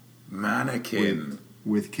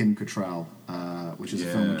 With Kim Cattrall, which is a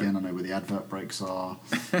film, again, I know where the advert breaks are.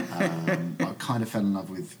 I kind of fell in love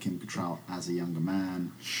with Kim Cattrall as a younger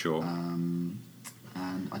man. Sure. And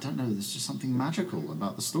I don't know, there's just something magical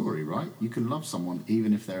about the story, right? You can love someone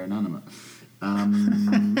even if they're inanimate.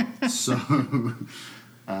 And that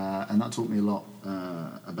taught me a lot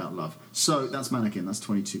about love. So that's Mannequin, that's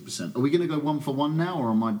 22%. Are we going to go one for one now,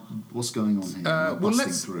 or what's going on here?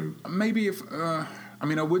 Let's through. Maybe if...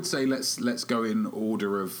 I would say let's go in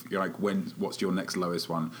order of what's your next lowest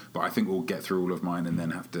one, but I think we'll get through all of mine and then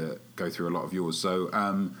have to go through a lot of yours. So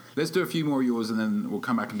let's do a few more of yours and then we'll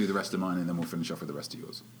come back and do the rest of mine and then we'll finish off with the rest of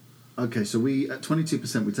yours. Okay, so we at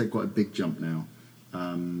 22% we take quite a big jump now,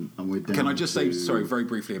 and we're down. Can I just say very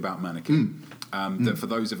briefly about Mannequin? That for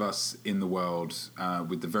those of us in the world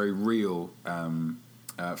with the very real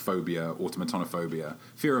phobia, automatonophobia,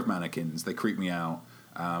 fear of mannequins, they creep me out.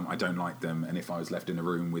 I don't like them, and if I was left in a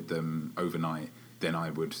room with them overnight, then I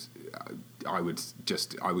would go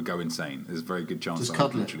insane. There's a very good chance just I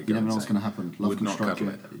would literally go insane. You never know what's going to happen. Would not cuddle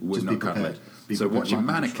it. Would not cuddle it. So watching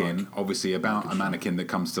Mannequin, obviously about a mannequin that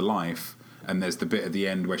comes to life, and there's the bit at the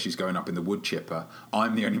end where she's going up in the wood chipper.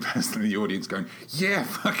 I'm the only person in the audience going, "Yeah,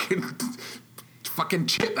 fucking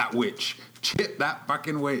chip that witch, Chip that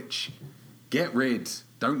fucking witch. Get rid.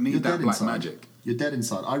 Don't need that black magic. You're dead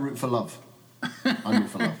inside. I root for love. I root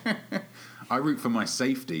for love. I root for my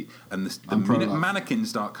safety. And the minute mannequins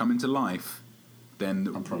start coming to life, then...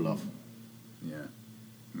 I'm pro-love. Yeah.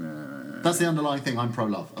 That's the underlying thing. I'm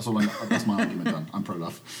pro-love. That's my argument done. I'm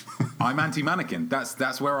pro-love. I'm anti-mannequin.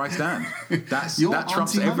 That's where I stand. That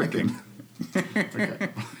trumps everything. Okay.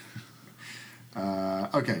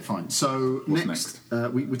 Okay, fine. So next?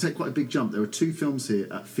 We take quite a big jump. There are 2 films here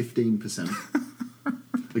at 15%.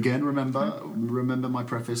 Again, remember my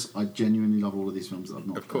preface. I genuinely love all of these films. I've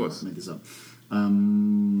not made this up. The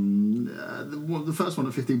first one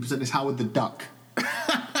at 15% is Howard the Duck.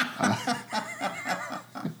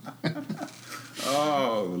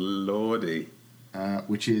 Oh, lordy.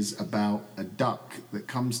 Which is about a duck that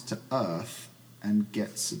comes to Earth and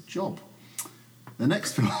gets a job. The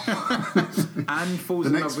next film... and falls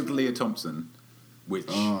in love with Leah Thompson, which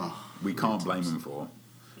we can't blame him for.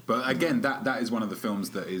 But again, that is one of the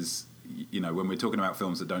films that is, when we're talking about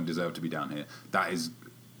films that don't deserve to be down here, that is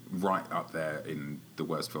right up there in the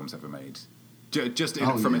worst films ever made. Just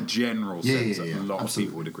from a general sense, a lot of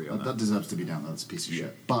people would agree on that. That deserves to be down there. That's a piece of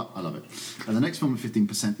shit. But I love it. And the next film at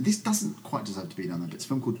 15%, this doesn't quite deserve to be down there, but it's a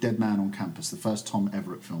film called Dead Man on Campus, the first Tom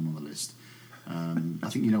Everett film on the list. I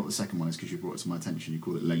think you know what the second one is because you brought it to my attention. You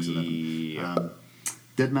called it Legs 11. Yeah.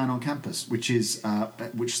 Dead Man on Campus, which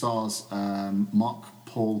stars Mark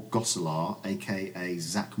Paul Gosselaar, a.k.a.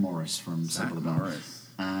 Zach Morris from Simple the Bell.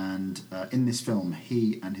 And in this film,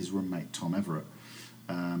 he and his roommate, Tom Everett,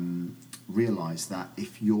 realise that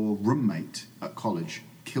if your roommate at college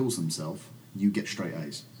kills himself, you get straight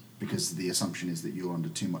A's. Because the assumption is that you're under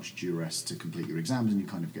too much duress to complete your exams and you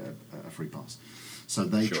kind of get a free pass. So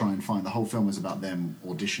they try and find... The whole film is about them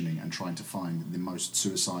auditioning and trying to find the most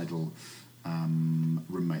suicidal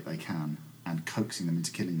roommate they can and coaxing them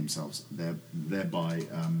into killing themselves, thereby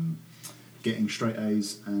getting straight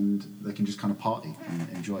A's, and they can just kind of party and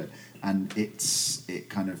enjoy it. And it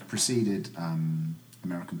kind of preceded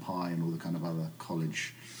American Pie and all the kind of other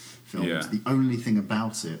college films. Yeah. The only thing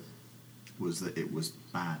about it was that it was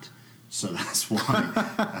bad. So that's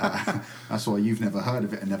why you've never heard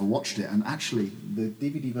of it and never watched it. And actually, the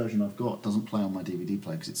DVD version I've got doesn't play on my DVD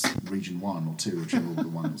player because it's Region 1 or 2, whichever the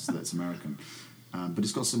one that's American. But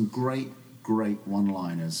it's got some great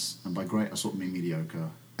one-liners, and by great I sort of mean mediocre.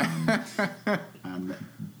 And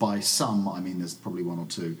by some, I mean there's probably 1 or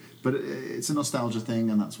 2. But it's a nostalgia thing,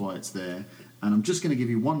 and that's why it's there. And I'm just going to give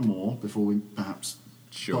you one more before we perhaps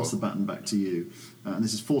pass the baton back to you. And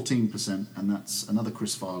this is 14%, and that's another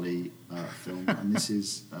Chris Farley film. And this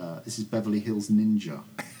is Beverly Hills Ninja,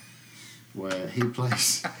 where he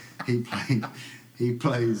plays a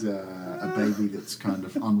baby that's kind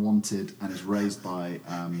of unwanted and is raised by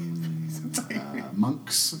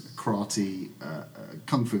monks, karate,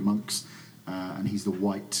 kung fu monks, and he's the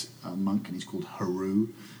white monk, and he's called Haru,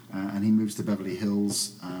 and he moves to Beverly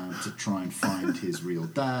Hills to try and find his real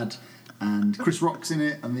dad. And Chris Rock's in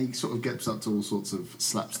it, and he sort of gets up to all sorts of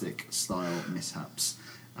slapstick-style mishaps.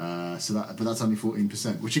 But that's only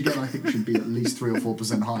 14%, which again I think should be at least 3 or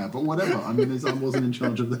 4% higher. But whatever, I mean, I wasn't in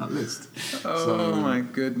charge of that list. My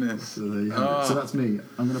goodness! So that's me.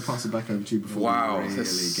 I'm going to pass it back over to you before we really get low.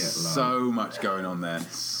 So much going on there.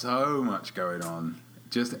 So much going on.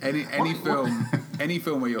 Just any film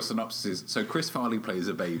where your synopsis is, so Chris Farley plays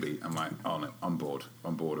a baby. I'm like, I'm bored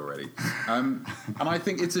already. And I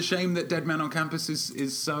think it's a shame that Dead Man on Campus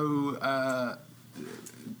is so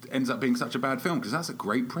ends up being such a bad film, because that's a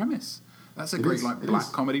great premise. That's a great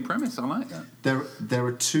black comedy premise. I like that. There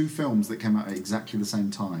are 2 films that came out at exactly the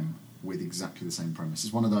same time with exactly the same premise.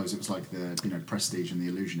 It's one of those. It was like the Prestige and The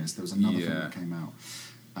Illusionist. There was another film that came out.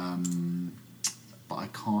 But I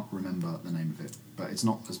can't remember the name of it. But it's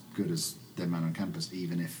not as good as Dead Man on Campus,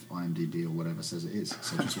 even if IMDb or whatever says it is.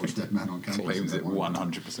 So just watch Dead Man on Campus. Claims it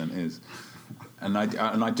 100% is. And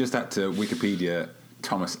I just had to Wikipedia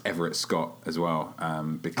Thomas Everett Scott as well,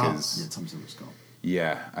 because Thomas Everett Scott.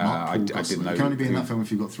 Yeah, I didn't know. You can only be in that film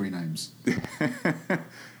if you've got 3 names.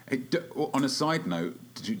 On a side note,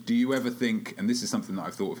 do you ever think, and this is something that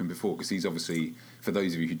I've thought of him before, because he's obviously, for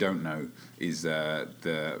those of you who don't know, is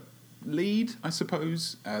the lead, I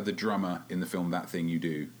suppose, the drummer in the film That Thing You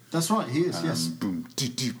Do. That's right, he is, yes. Boom,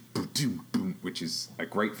 boom, boom, which is a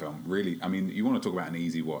great film, really. I mean, you want to talk about an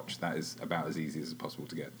easy watch, that is about as easy as possible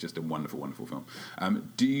to get. Just a wonderful, wonderful film.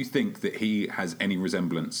 Do you think that he has any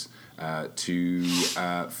resemblance to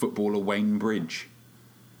footballer Wayne Bridge?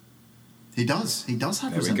 He does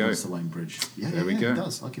have resemblance to Wayne Bridge. There we go. He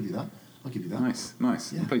does. I'll give you that.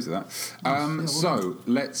 Nice. Yeah. I'm pleased with that. So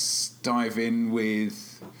let's dive in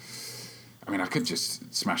with I mean, I could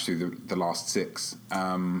just smash through the last 6.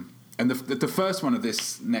 And the first one of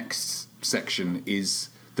this next section is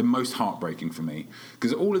the most heartbreaking for me,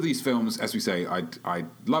 because all of these films, as we say, I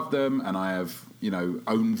love them and I have,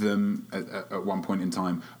 owned them at one point in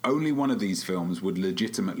time. Only one of these films would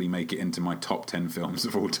legitimately make it into my top 10 films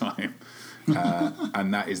of all time.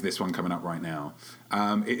 And that is this one coming up right now.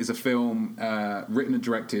 It is a film written and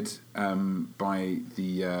directed by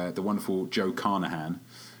the wonderful Joe Carnahan,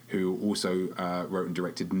 who also wrote and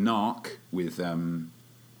directed Narc with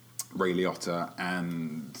Ray Liotta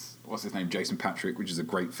and what's his name, Jason Patric, which is a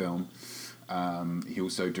great film. He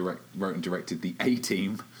also wrote and directed The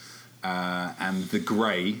A-Team and The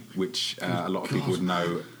Grey, which a lot of people would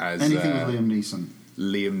know as anything with Liam Neeson.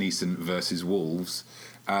 Liam Neeson versus Wolves.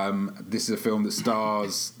 This is a film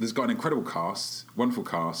that there's got an incredible cast, wonderful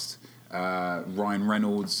cast. Ryan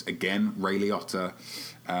Reynolds, again, Ray Liotta,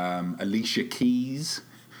 Alicia Keys,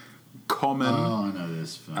 Common. Oh, I know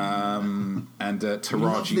this film. And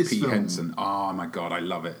Taraji P. Henson. Oh my God, I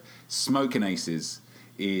love it. Smoking Aces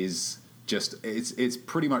is just it's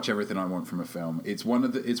pretty much everything I want from a film. It's one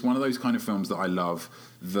of those kind of films that I love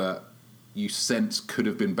that you sense could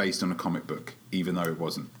have been based on a comic book, even though it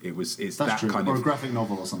wasn't. It's That's that true. kind or of a graphic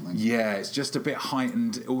novel or something. Yeah, it's just a bit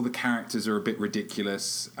heightened. All the characters are a bit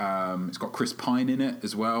ridiculous. It's got Chris Pine in it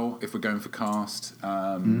as well, if we're going for cast.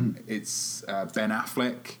 It's Ben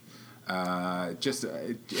Affleck.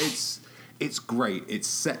 It's great. It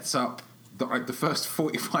sets up the first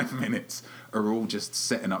 45 minutes are all just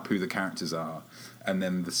setting up who the characters are, and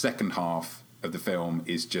then the second half of the film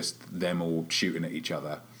is just them all shooting at each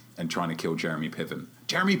other and trying to kill Jeremy Piven.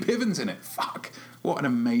 Jeremy Piven's in it. Fuck, what an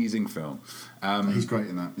amazing film. He's great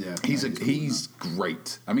in that. Yeah, he's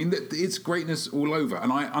great. I mean, it's greatness all over,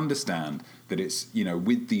 and I understand that it's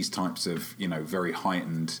with these types of very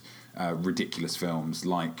heightened, ridiculous films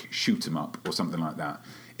like Shoot 'Em Up or something like that.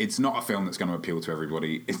 It's not a film that's going to appeal to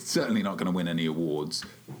everybody. It's certainly not going to win any awards.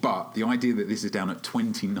 But the idea that this is down at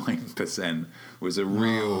 29% was a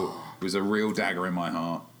real dagger in my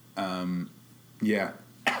heart. Yeah,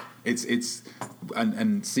 it's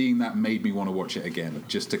and seeing that made me want to watch it again,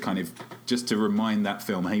 just to remind that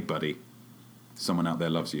film, hey buddy, someone out there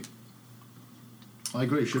loves you. I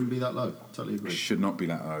agree. It shouldn't be that low. Totally agree. It should not be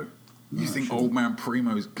that low. No, you think Old Man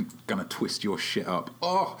Primo's going to twist your shit up?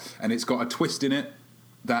 Oh, and it's got a twist in it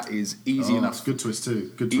that is easy enough. It's a good twist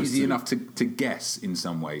too. Easy enough to guess in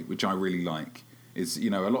some way, which I really like. It's a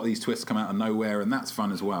lot of these twists come out of nowhere, and that's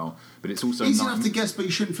fun as well. But it's also easy enough to guess, but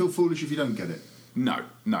you shouldn't feel foolish if you don't get it. No.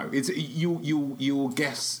 It's you'll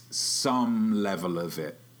guess some level of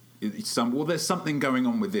it. There's something going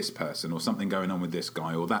on with this person, or something going on with this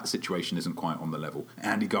guy, or that situation isn't quite on the level.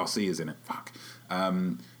 Andy Garcia's in it. Fuck.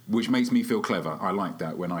 Which makes me feel clever. I like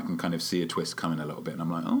that when I can kind of see a twist coming a little bit, and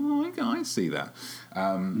I'm like, oh, I see that.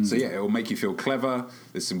 So yeah, it will make you feel clever.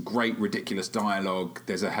 There's some great ridiculous dialogue.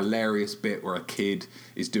 There's a hilarious bit where a kid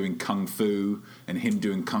is doing kung fu, and him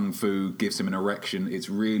doing kung fu gives him an erection. It's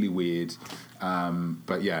really weird,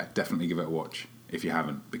 but yeah, definitely give it a watch if you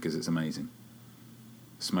haven't, because it's amazing.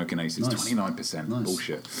 Smoking Aces, 29%. Nice.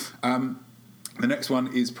 Bullshit. The next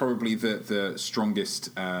one is probably the strongest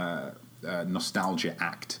nostalgia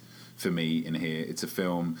act for me in here. It's a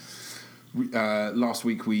film. Last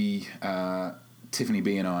week Tiffany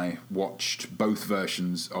B and I watched both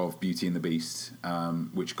versions of Beauty and the Beast,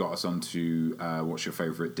 which got us onto what's your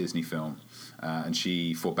favourite Disney film, and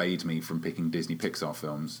she forbade me from picking Disney Pixar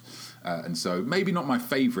films, and so maybe not my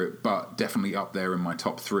favourite, but definitely up there in my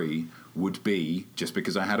top 3 would be, just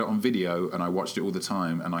because I had it on video and I watched it all the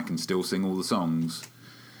time and I can still sing all the songs,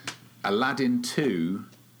 Aladdin 2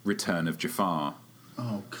 Return of Jafar.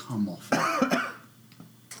 Oh, come off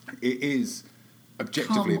it is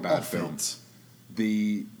objectively a bad film.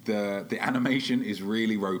 The animation is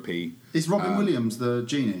really ropey. Is Robin Williams the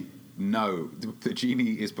genie? No, the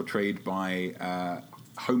genie is portrayed by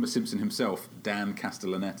Homer Simpson himself, Dan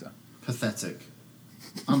Castellaneta. Pathetic.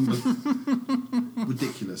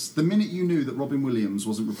 Ridiculous. The minute you knew that Robin Williams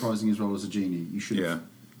wasn't reprising his role as a genie, you should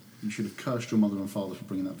have cursed your mother and father for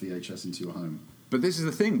bringing that VHS into your home. But this is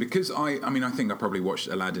the thing, because I think I probably watched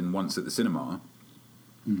Aladdin once at the cinema,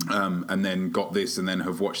 and then got this, and then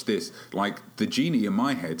have watched this. Like, the genie in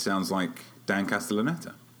my head sounds like Dan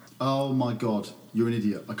Castellaneta. Oh my God, you're an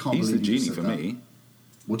idiot! I can't believe he's the you genie said for that. me.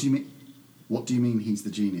 What do you mean? What do you mean he's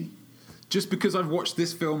the genie? Just because I've watched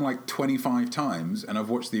this film like 25 times and I've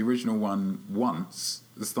watched the original one once,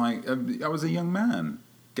 it's like I was a young man.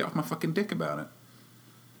 Get off my fucking dick about it.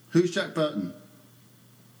 Who's Jack Burton?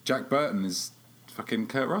 Jack Burton is fucking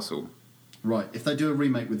Kurt Russell. Right. If they do a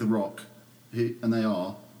remake with The Rock, and they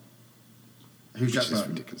are, who's Jack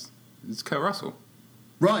Burton? Ridiculous. It's Kurt Russell.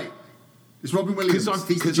 Right. It's Robin Williams.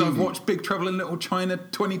 Because I've watched Big Trouble in Little China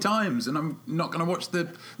 20 times, and I'm not going to watch the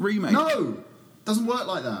remake. No! Doesn't work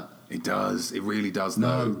like that. It does. It really does, No.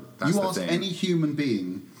 though. That's You the ask thing. any human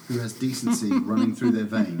being who has decency running through their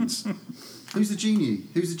veins, who's the genie?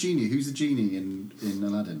 Who's the genie? Who's the genie in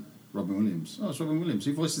Aladdin? Robin Williams. Oh, it's Robin Williams.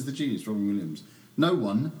 Who voices the genie? It's Robin Williams. No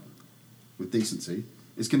one with decency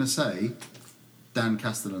is going to say Dan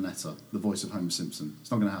Castellaneta, the voice of Homer Simpson. It's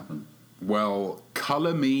not going to happen. Well,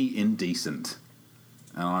 colour me indecent,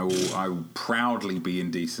 and I will proudly be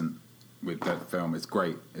indecent with that film. It's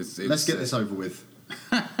great. Let's get this over with.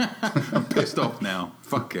 I'm pissed off now.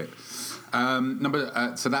 Fuck it.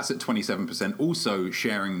 So that's at 27%. Also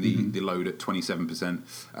sharing the load at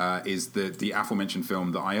 27% is the aforementioned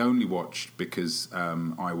film that I only watched because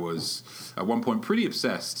I was at one point pretty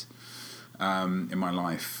obsessed in my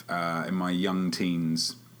life, in my young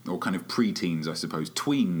teens, or kind of pre-teens, I suppose,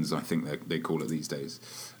 tweens, I think they call it these days,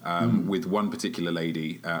 with one particular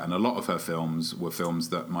lady, and a lot of her films were films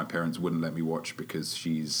that my parents wouldn't let me watch because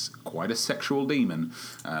she's quite a sexual demon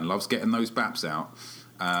and loves getting those baps out.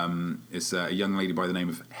 It's a young lady by the name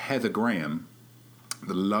of Heather Graham,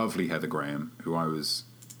 the lovely Heather Graham, who I was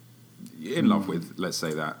in love with, let's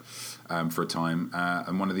say that, for a time,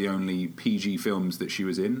 and one of the only PG films that she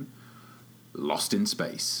was in, Lost in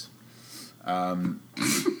Space. So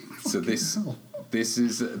this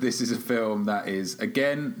is a film that is,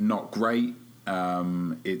 again, not great.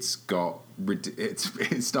 It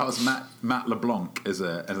stars Matt LeBlanc as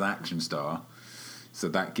an action star. So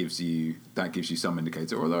that gives you some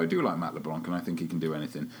indicator. Although I do like Matt LeBlanc and I think he can do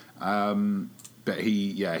anything. But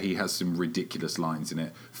he has some ridiculous lines in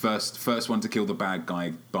it. First one to kill the bad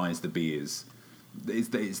guy buys the beers.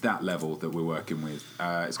 It's that level that we're working with.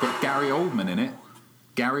 It's got Gary Oldman in it.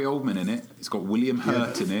 It's got William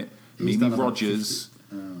Hurt in it. Mimi Rogers.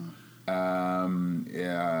 Heather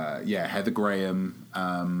Graham.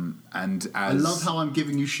 And as I love how I'm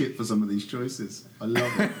giving you shit for some of these choices. I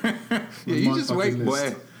love it. you just wait,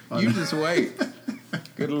 boy. You just wait.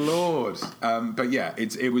 Good Lord. But yeah,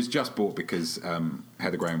 it was just bought because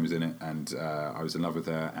Heather Graham was in it, and I was in love with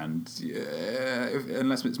her. And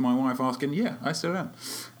unless it's my wife asking, yeah, I still am.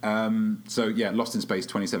 So yeah, Lost in Space,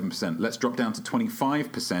 27%. Let's drop down to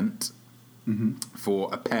 25% for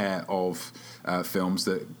a pair of films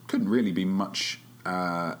that couldn't really be much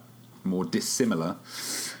more dissimilar.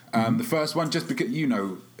 The first one, just because you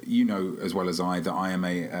know as well as I that I am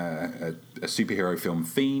a superhero film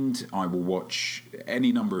fiend. I will watch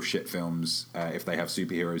any number of shit films if they have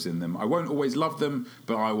superheroes in them. I won't always love them,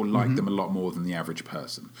 but I will like them a lot more than the average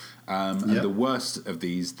person. And the worst of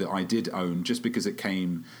these that I did own, just because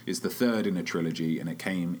it's the third in a trilogy, and it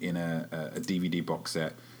came in a DVD box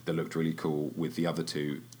set that looked really cool with the other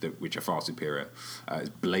two, which are far superior, is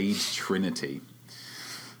Blade Trinity.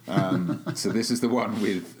 So this is the one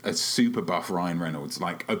with a super buff Ryan Reynolds,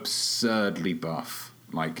 like absurdly buff,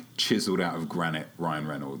 like chiseled out of granite Ryan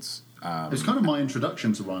Reynolds. It's kind of my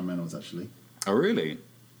introduction to Ryan Reynolds, actually. Oh, really?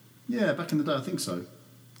 Yeah, back in the day, I think so.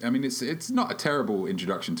 I mean, it's not a terrible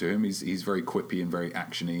introduction to him. He's very quippy and very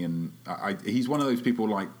actiony, and he's one of those people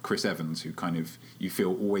like Chris Evans who kind of, you feel,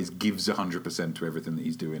 always gives 100% to everything that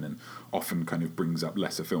he's doing, and often kind of brings up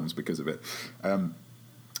lesser films because of it.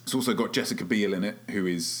 It's also got Jessica Biel in it, who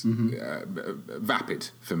is vapid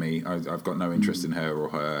for me. I've got no interest in her or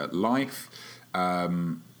her life.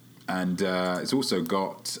 And it's also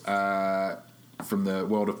got, from the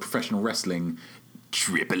world of professional wrestling,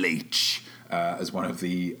 Triple H as one of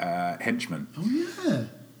the henchmen. Oh,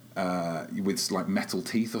 yeah. With like metal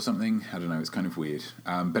teeth or something. I don't know. It's kind of weird.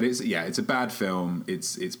 But it's a bad film.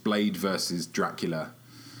 It's Blade versus Dracula,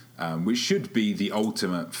 which should be the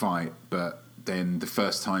ultimate fight, but then the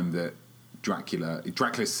first time that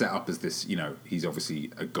Dracula's set up as this, he's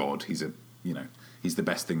obviously a god. He's he's the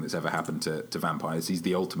best thing that's ever happened to vampires. He's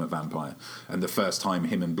the ultimate vampire. And the first time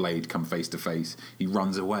him and Blade come face to face, he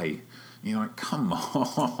runs away. You're like, come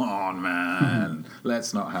on, man.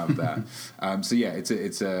 Let's not have that. So yeah,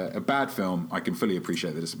 it's a bad film. I can fully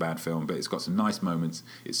appreciate that it's a bad film, but it's got some nice moments.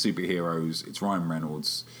 It's superheroes. It's Ryan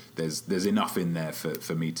Reynolds. There's enough in there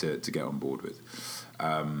for me to get on board with.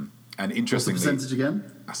 And interestingly, what's the percentage again?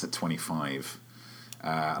 That's at 25.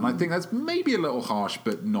 And I think that's maybe a little harsh,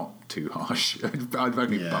 but not too harsh. I'd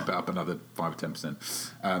only bump it up another 5 or 10%.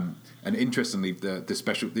 And interestingly, the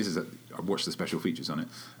special. I watched the special features on it.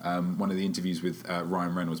 One of the interviews with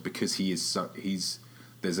Ryan Reynolds, because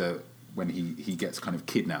when he gets kind of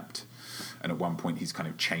kidnapped, and at one point he's kind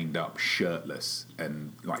of chained up, shirtless,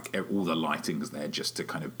 and like all the lighting's there just to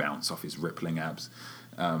kind of bounce off his rippling abs.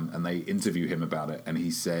 And they interview him about it, and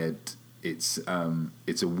he said it's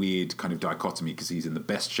a weird kind of dichotomy because he's in the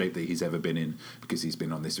best shape that he's ever been in because he's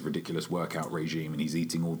been on this ridiculous workout regime and he's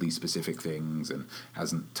eating all these specific things and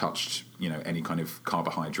hasn't touched any kind of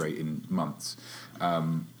carbohydrate in months,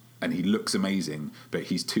 and he looks amazing, but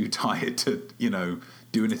he's too tired to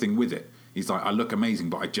do anything with it. He's like, I look amazing,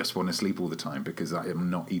 but I just want to sleep all the time because I am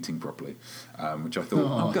not eating properly, which I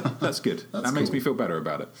thought, that's good. That makes me feel better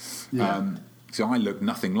about it. Yeah. So I look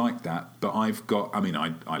nothing like that, but I've got... I mean,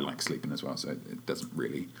 I like sleeping as well, so it doesn't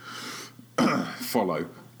really follow.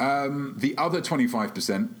 The other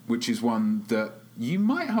 25%, which is one that you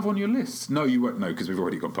might have on your list. No, you won't. No, because we've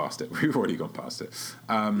already gone past it.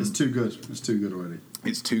 It's too good. It's too good already.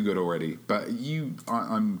 It's too good already. But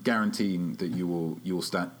I'm guaranteeing that you will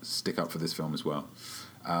stick up for this film as well.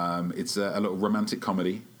 It's a little romantic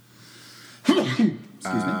comedy.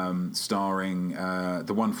 Starring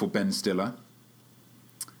the wonderful Ben Stiller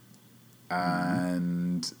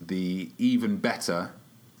and the even better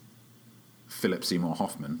Philip Seymour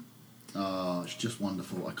Hoffman. Oh, it's just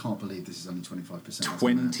wonderful. I can't believe this is only 25%.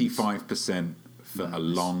 25% for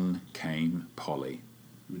Along Came Polly.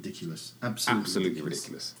 Ridiculous. Absolutely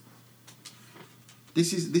ridiculous.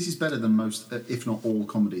 This is better than most, if not all,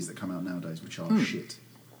 comedies that come out nowadays, which are shit.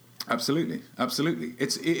 Absolutely.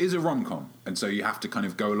 It is a rom-com, and so you have to kind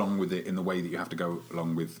of go along with it in the way that you have to go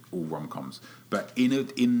along with all rom-coms. But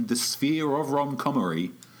in the sphere of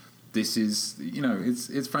rom-comery, this is,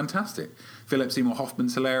 it's fantastic. Philip Seymour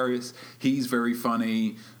Hoffman's hilarious. He's very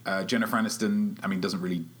funny. Jennifer Aniston, doesn't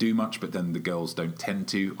really do much, but then the girls don't tend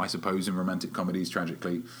to, I suppose, in romantic comedies,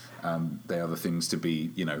 tragically. They are the things to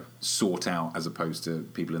be, sought out as opposed to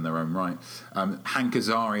people in their own right. Hank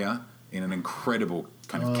Azaria in an incredible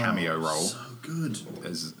kind of cameo role. So good.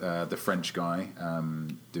 As the French guy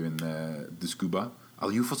doing the scuba.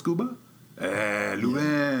 Are you for scuba?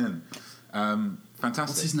 Louvain. Fantastic.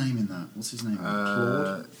 What's his name in that?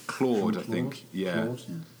 Claude, I think. Yeah. Claude,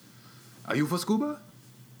 yeah. Are you for scuba?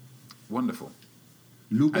 Wonderful.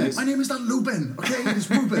 Lubin. My name is not Lubin, okay? It's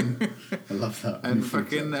Ruben. I love that. And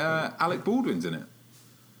fucking Alec Baldwin's in it.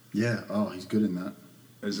 Yeah, he's good in that.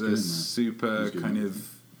 As a super kind of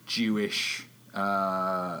Jewish,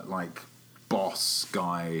 boss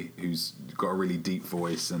guy who's got a really deep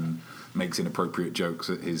voice and makes inappropriate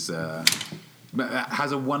jokes at his...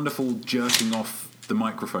 has a wonderful jerking off the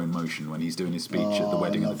microphone motion when he's doing his speech at the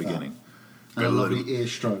wedding at the beginning. And a lovely ear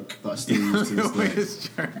stroke that I still use to this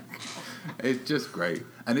day. It's just great.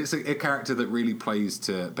 And it's a character that really plays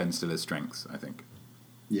to Ben Stiller's strengths, I think.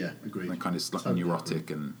 Yeah, agreed. Like kind of totally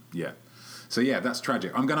neurotic and yeah. So yeah, that's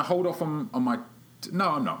tragic. I'm going to hold off on my...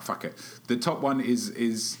 No, I'm not. Fuck it. The top one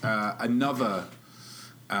is another...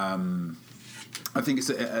 I think it's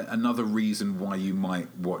another reason why you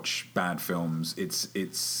might watch bad films.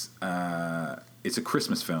 It's a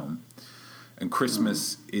Christmas film, and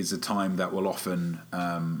Christmas is a time that will often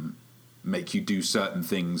make you do certain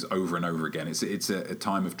things over and over again. It's a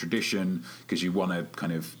time of tradition because you want to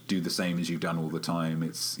kind of do the same as you've done all the time.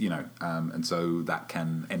 It's and so that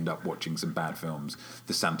can end up watching some bad films.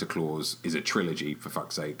 The Santa Claus is a trilogy, for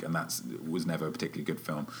fuck's sake, and was never a particularly good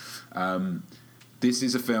film. This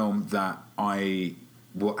is a film that I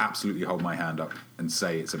will absolutely hold my hand up and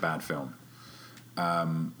say it's a bad film.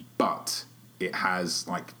 But it has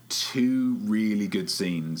like two really good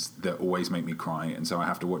scenes that always make me cry, and so I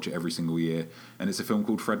have to watch it every single year. And it's a film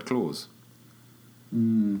called Fred Claus.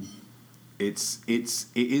 It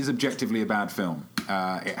is objectively a bad film.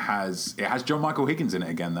 It has John Michael Higgins in it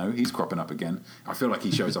again, though. He's cropping up again. I feel like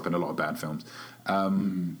he shows up in a lot of bad films.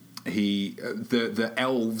 The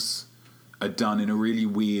elves are done in a really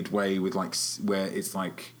weird way with where it's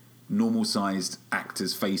like normal sized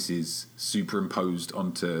actors' faces superimposed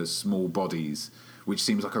onto small bodies, which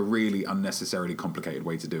seems like a really unnecessarily complicated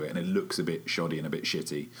way to do it, and it looks a bit shoddy and a bit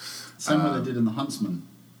shitty. Same way they did in The Huntsman.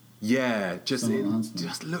 Yeah, just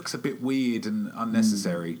looks a bit weird and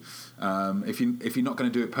unnecessary. If you're not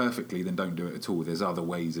going to do it perfectly, then don't do it at all. There's other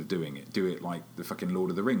ways of doing it. Do it like the fucking Lord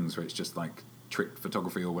of the Rings, where it's just like trick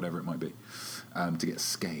photography or whatever it might be, to get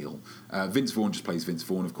scale. Vince Vaughn just plays Vince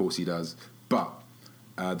Vaughn, of course he does. But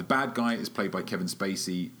the bad guy is played by Kevin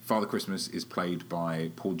Spacey. Father Christmas is played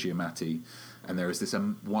by Paul Giamatti. And there is this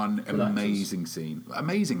one amazing scene,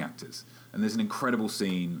 amazing actors. And there's an incredible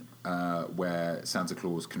scene where Santa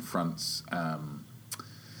Claus confronts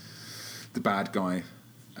the bad guy,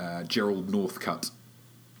 Gerald Northcutt,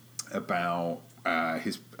 about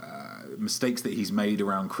his mistakes that he's made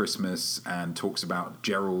around Christmas, and talks about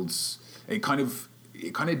Gerald's. It kind of.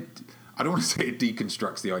 I don't want to say it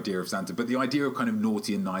deconstructs the idea of Santa, but the idea of kind of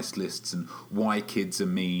naughty and nice lists and why kids are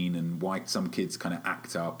mean and why some kids kind of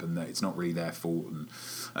act up and that it's not really their fault, and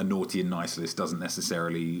a naughty and nice list doesn't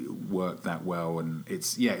necessarily work that well. And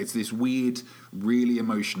it's this weird, really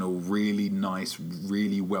emotional, really nice,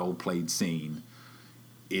 really well played scene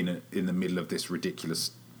in the middle of this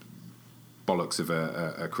ridiculous bollocks of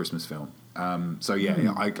a Christmas film.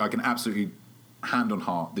 I can absolutely, hand on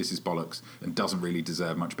heart, this is bollocks and doesn't really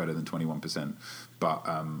deserve much better than 21%. But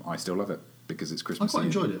I still love it because it's Christmas. I quite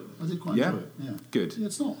enjoyed it. I did quite enjoy it. Yeah, good. Yeah,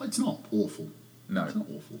 it's not awful. No, it's not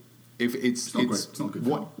awful. If it's not great. It's not a good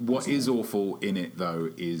film. What is awful in it though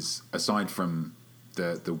is, aside from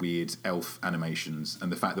the weird elf animations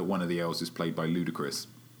and the fact that one of the elves is played by Ludacris.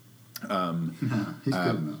 He's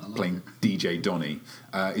good in that. Playing DJ Donny,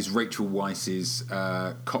 is Rachel Weisz's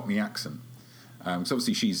Cockney accent. So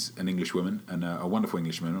obviously she's an English woman and a wonderful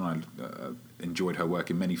English woman, and I enjoyed her work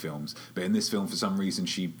in many films. But in this film, for some reason,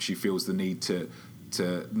 she feels the need to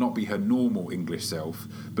not be her normal English self,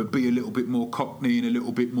 but be a little bit more Cockney and a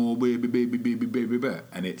little bit more,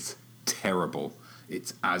 and it's terrible.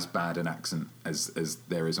 It's as bad an accent as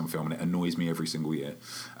there is on film, and it annoys me every single year.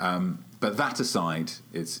 But that aside,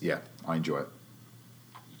 I enjoy it.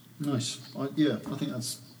 Nice. I think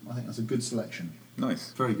that's a good selection.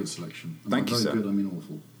 Nice. Very good selection. Thank you, very sir. Good, I mean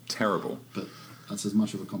awful. Terrible. But that's as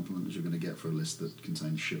much of a compliment as you're going to get for a list that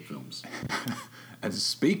contains shit films. And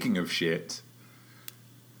speaking of shit,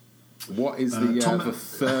 what is the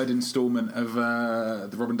third instalment of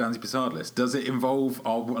the Robin Danzy Passard list? Does it involve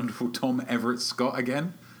our wonderful Tom Everett Scott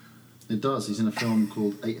again? It does. He's in a film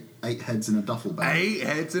called Eight Heads in a Duffel Bag. 8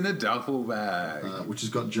 Heads in a Duffel Bag. Which has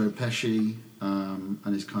got Joe Pesci,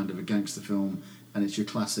 and is kind of a gangster film, and it's your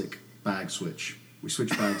classic bag switch. We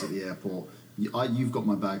switch bags at the airport. You've got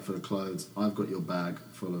my bag full of clothes. I've got your bag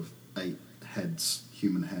full of 8 heads,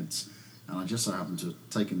 human heads. And I just so happen to have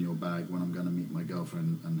taken your bag when I'm going to meet my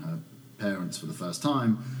girlfriend and her parents for the first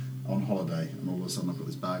time on holiday. And all of a sudden I've got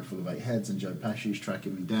this bag full of 8 heads and Joe Pesci's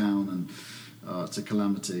tracking me down. And it's a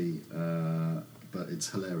calamity, but it's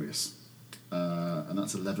hilarious. And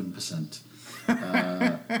that's 11%.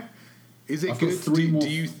 Is it I've good?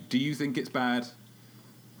 Do you think it's bad?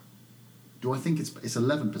 Do I think it's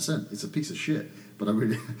 11%? It's a piece of shit, but I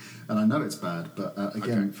really, and I know it's bad. But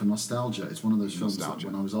again, for nostalgia, it's one of those films that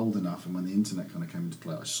when I was old enough and when the internet kind of came into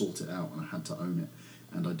play, I sought it out and I had to own it,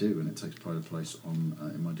 and I do, and it takes pride of place on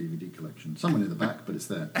in my DVD collection. Somewhere near the back, but it's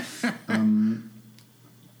there. Arnold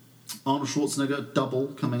Schwarzenegger, Double,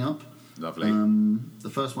 coming up. Lovely. The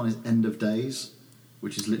first one is End of Days,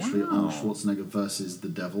 which is literally Arnold Schwarzenegger versus the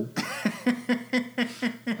devil.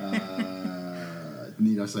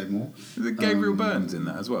 Need I say more? Is it Gabriel Byrne's in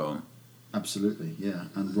that as well? Absolutely, yeah.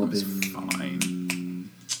 And Robin. That's fine.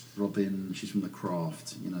 Robin, she's from The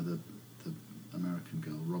Craft. You know, the American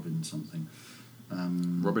girl, Robin something.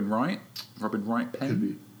 Robin Wright? Robin Wright Penn? Could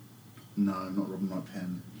be. No, not Robin Wright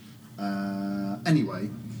Penn. Anyway,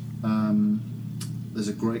 there's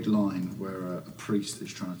a great line where a priest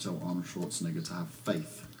is trying to tell Arnold Schwarzenegger to have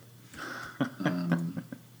faith.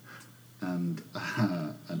 And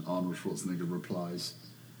Arnold Schwarzenegger replies,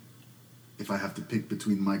 "If I have to pick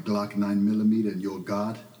between my Glock 9mm and your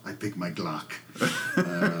God, I pick my Glock."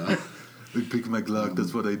 I pick my Glock.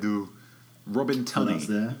 That's what I do. Robin Tunney. That's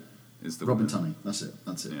there. Is the Robin one. Tunney. That's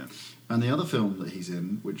it. Yeah. And the other film that he's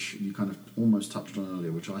in, which you kind of almost touched on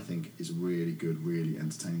earlier, which I think is a really good, really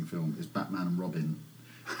entertaining film, is Batman and Robin,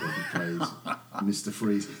 where he plays Mr.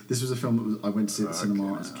 Freeze. This was a film that I went to see at the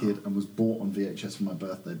cinema as a kid and was bought on VHS for my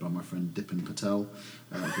birthday by my friend Dipin Patel.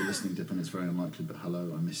 If you're listening, Dipin, it's very unlikely, but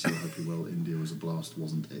hello, I miss you. I hope you're well. India was a blast,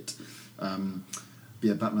 wasn't it?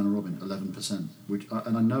 Batman and Robin, 11%.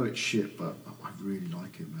 And I know it's shit, but I really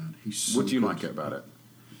like it, man. He's so What do you good. like it about it?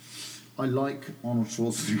 I like Arnold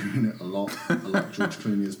Schwarzenegger in it a lot. I like George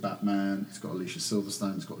Clooney as Batman. It's got Alicia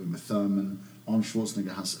Silverstone. It's got Uma Thurman. Arnold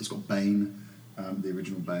Schwarzenegger it's got Bane, the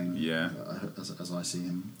original Bane. Yeah. As I see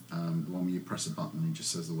him, the one where you press a button and he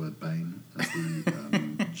just says the word Bane as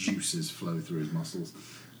the juices flow through his muscles.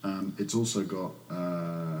 It's also got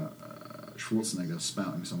Schwarzenegger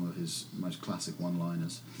spouting some of his most classic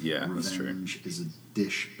one-liners. Yeah, that's true. Revenge is a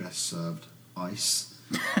dish best served ice.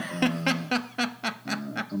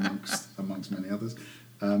 Amongst many others.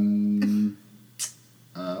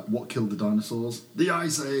 What killed the dinosaurs? The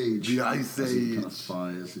Ice Age. The Ice As he Age. kind of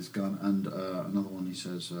fires his gun. And another one, he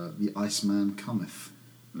says, "The Iceman cometh."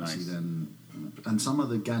 Nice. As he then, and some of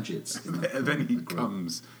the gadgets. In that Then film he are great.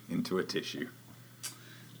 comes into a tissue.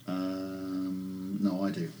 No,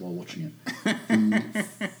 I do while watching it.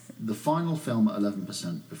 The final film at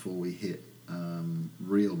 11% before we hit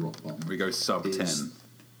real rock bottom. We go sub 10.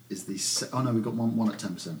 oh no, we got one at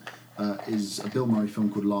 10%. Is a Bill Murray film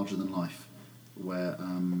called Larger Than Life, where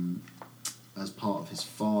as part of his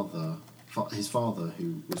father,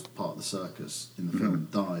 who was part of the circus in the film,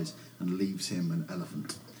 dies and leaves him an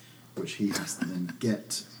elephant, which he has to then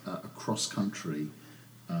get across country.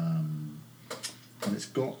 And it's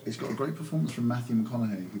got a great performance from Matthew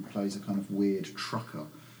McConaughey, who plays a kind of weird trucker.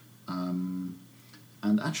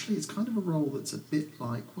 And actually, it's kind of a role that's a bit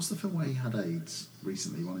like... What's the film where he had AIDS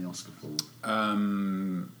recently, won the Oscar for?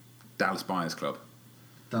 Dallas Buyers Club.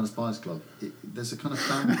 Dallas Buyers Club. There's a kind of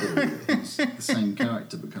fan boy who's the same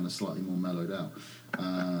character, but kind of slightly more mellowed out.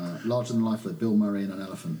 Larger Than Life, like Bill Murray and an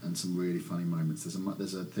elephant, and some really funny moments.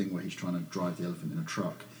 There's a thing where he's trying to drive the elephant in a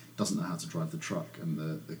truck, doesn't know how to drive the truck, and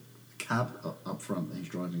the cab up front that he's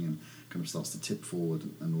driving in kind of starts to tip forward,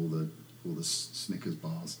 and all the Snickers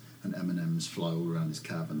bars and M&Ms fly all around his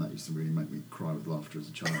cab, and that used to really make me cry with laughter as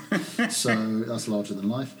a child. So that's Larger Than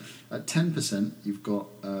Life. At 10%, you've got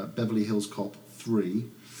Beverly Hills Cop 3,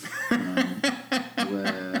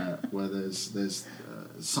 where there's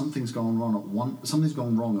something's gone wrong at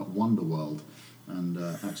Wonderworld, and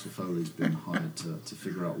Axel Foley's been hired to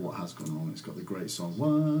figure out what has gone wrong. It's got the great song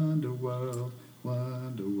Wonderworld.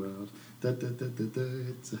 Wonderworld, da da da da da.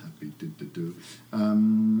 It's a happy do do do.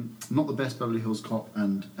 Not the best Beverly Hills Cop,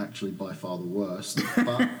 and actually by far the worst,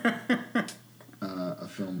 but a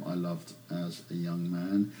film I loved as a young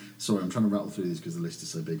man. Sorry, I'm trying to rattle through these because the list is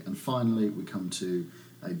so big. And finally, we come to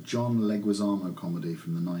a John Leguizamo comedy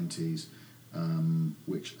from the 90s,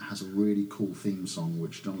 which has a really cool theme song.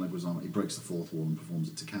 Which John Leguizamo, he breaks the fourth wall and performs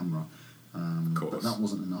it to camera. But that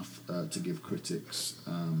wasn't enough to give critics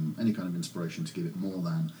any kind of inspiration to give it more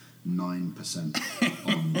than 9%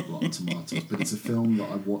 on Rotten Tomatoes. But it's a film that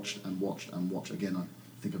I've watched and watched and watched again. I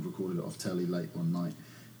think I've recorded it off telly late one night,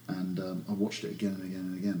 and I watched it again and again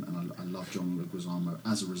and again. And I love John Leguizamo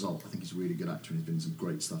as a result. I think he's a really good actor, and he's been in some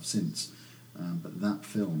great stuff since. But that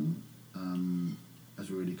film has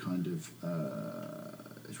really kind of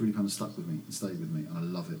stuck with me and stayed with me, and I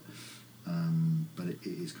love it. But it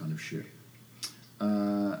is kind of shit.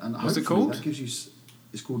 And what's it called? That gives you.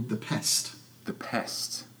 It's called The Pest. The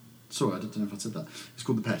Pest. Sorry, I don't know if I said that. It's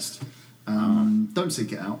called The Pest. Don't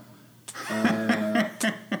seek it out.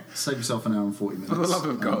 Save yourself an hour and 40 minutes. For the love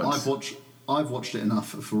of God. I've watched it enough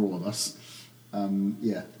for all of us.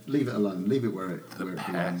 Leave it alone. Leave it where it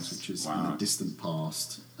belongs, which is in the distant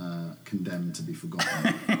past, condemned to be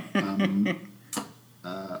forgotten.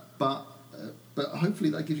 But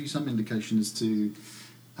hopefully that gives you some indication as to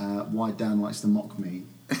why Dan likes to mock me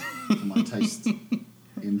for my taste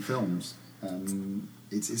in films.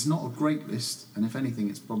 It's not a great list, and if anything,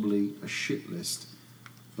 it's probably a shit list,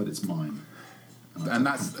 but it's mine. And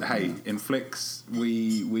that's in flicks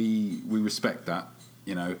we respect that.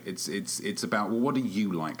 You know, it's about, well, what do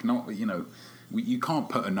you like? Not, you know, you can't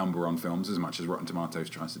put a number on films as much as Rotten Tomatoes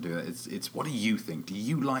tries to do that. It's what do you think? Do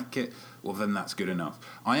you like it? Well, then that's good enough.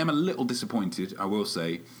 I am a little disappointed, I will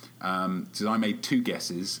say, because I made 2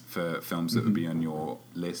 guesses for films that would be on your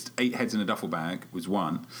list. 8 Heads in a Duffel Bag was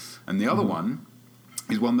one, and the other one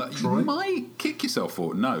is one that Troy? you might kick yourself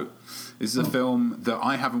for. No, this is a film that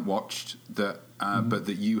I haven't watched, that but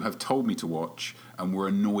that you have told me to watch and were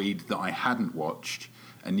annoyed that I hadn't watched,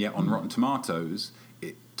 and yet on Rotten Tomatoes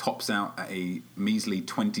it tops out at a measly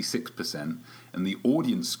 26%, and the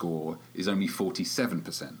audience score is only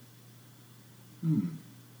 47%.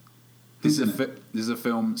 This is a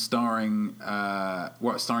film starring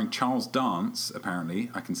Charles Dance,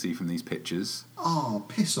 apparently, I can see from these pictures. Oh,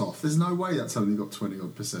 piss off. There's no way that's only got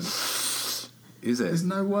 20-odd%. Is it? There's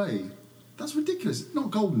no way. That's ridiculous.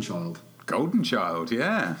 Not Golden Child. Golden Child,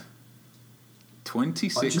 yeah.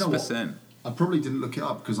 26%. You know what? I probably didn't look it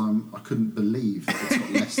up because I couldn't believe that it's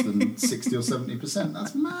got less than 60 or 70%.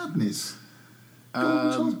 That's madness.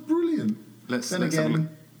 Golden Child's brilliant. Let's have a look.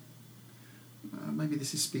 Maybe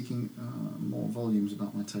this is speaking more volumes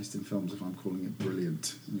about my taste in films if I'm calling it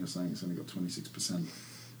brilliant and you're saying it's only got 26%.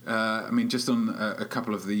 I mean, just on a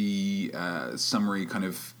couple of the summary kind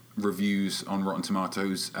of reviews on Rotten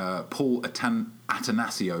Tomatoes, Paul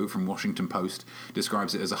Atanasio from Washington Post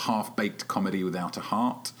describes it as a half-baked comedy without a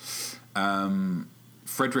heart.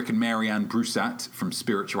 Frederick and Marianne Broussat from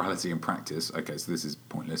Spirituality and Practice. Okay, so this is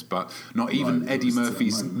pointless, but not even Eddie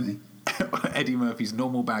Murphy's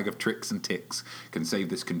normal bag of tricks and ticks can save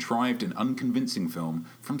this contrived and unconvincing film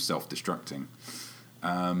from self-destructing.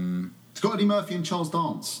 It's got Eddie Murphy and Charles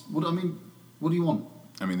Dance. What do you want?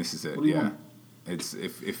 I mean, this is it. What do you want? It's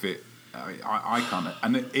if it. I can't.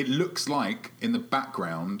 And it looks like in the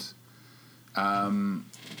background,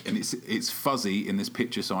 and it's fuzzy in this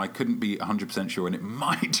picture, so I couldn't be 100% sure, and it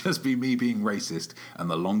might just be me being racist. And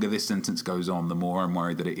the longer this sentence goes on, the more I'm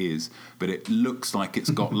worried that it is. But it looks like it's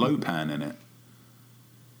got Lopan in it.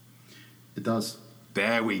 It does.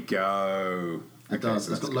 There we go. It does.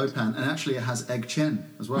 It's got Lopan, and actually it has Egg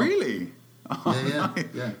Chen as well. Really? Oh,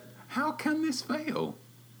 Yeah. How can this fail?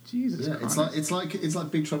 Jesus Christ. It's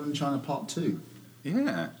like Big Trouble in China Part 2.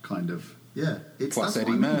 Yeah. Kind of. Yeah. Plus that's Eddie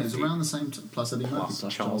what I mean. Murphy. It was around the same plus Eddie Murphy,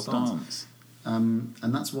 plus Charles Dance. And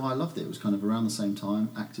that's why I loved it. It was kind of around the same time.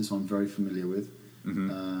 Actors I'm very familiar with.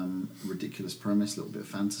 Ridiculous premise, a little bit of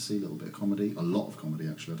fantasy, a little bit of comedy. A lot of comedy,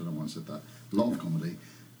 actually. I don't know why I said that. A lot of comedy.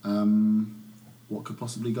 What could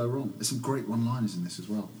possibly go wrong? There's some great one-liners in this as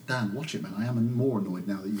well. Dan, watch it, man. I am more annoyed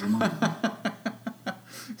now that you reminded me.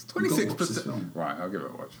 It's 26%. Right, I'll give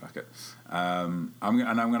it a watch. Fuck it. I'm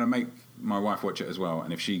going to make my wife watch it as well.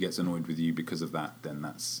 And if she gets annoyed with you because of that, then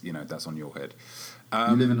that's on your head.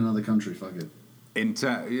 You live in another country. Fuck it. We're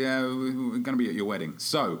going to be at your wedding.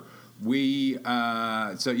 So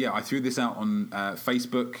I threw this out on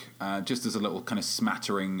Facebook just as a little kind of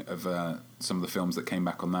smattering of some of the films that came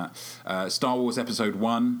back on that. Star Wars Episode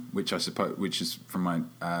 1, which is from my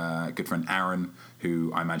good friend Aaron,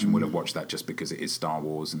 who I imagine would have watched that just because it is Star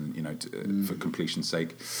Wars and for completion's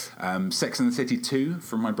sake. Sex and the City 2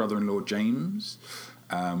 from my brother-in-law James,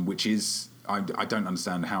 which is I don't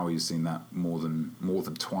understand how he's seen that more than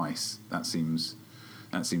twice. That seems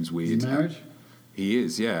weird. Is he married? He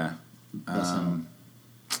is, yeah. Then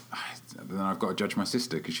I've got to judge my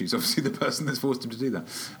sister because she's obviously the person that's forced him to do that.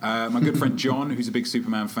 My good friend John, who's a big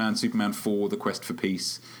Superman fan, Superman 4, The Quest for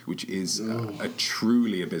Peace, which is a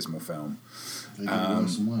truly abysmal film. They get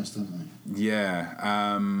worse and worse, don't they? Yeah.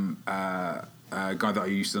 A guy that I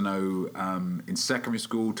used to know in secondary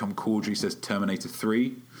school, Tom Caudry, says Terminator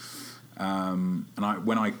 3. And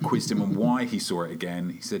when I quizzed him on why he saw it again,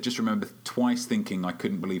 he said, just remember twice thinking I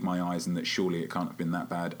couldn't believe my eyes and that surely it can't have been that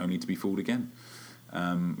bad, only to be fooled again.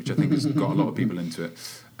 Which I think has got a lot of people into it.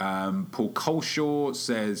 Paul Coleshaw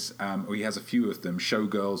says, he has a few of them,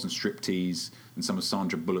 Showgirls and Striptease, and some of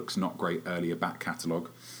Sandra Bullock's not great earlier back catalogue.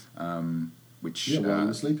 Which while you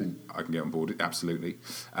were sleeping. I can get on board with, absolutely.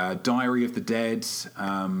 Diary of the Dead,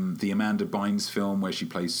 the Amanda Bynes film where she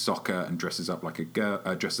plays soccer and dresses up like a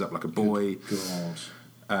boy. Good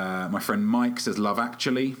God. My friend Mike says Love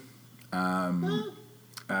Actually.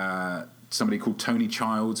 Somebody called Tony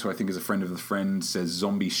Childs, who I think is a friend of the friend, says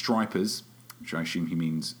Zombie Stripers, which I assume he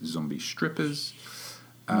means zombie strippers.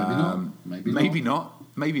 Maybe not.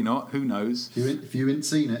 Who knows? If you ain't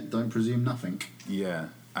seen it, don't presume nothing. Yeah.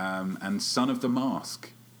 And Son of the Mask,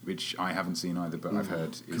 which I haven't seen either, but I've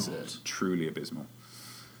heard is truly abysmal.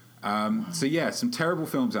 So yeah, some terrible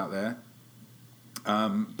films out there,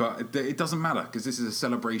 but it doesn't matter because this is a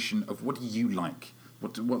celebration of what do you like,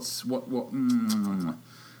 and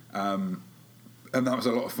that was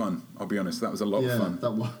a lot of fun. I'll be honest, that was a lot of fun.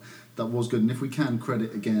 That was good. And if we can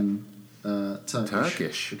credit again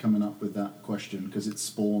Turkish for coming up with that question because it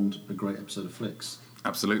spawned a great episode of Flicks.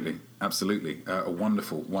 Absolutely. A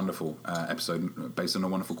wonderful episode based on a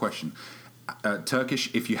wonderful question. Turkish,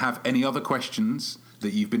 if you have any other questions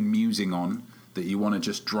that you've been musing on that you want to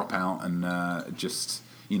just drop out and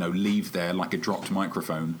leave there like a dropped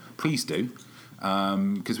microphone, please do,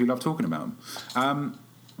 because we love talking about them.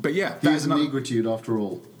 But yeah, he is negritude after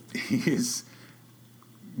all. He is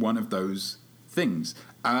one of those things.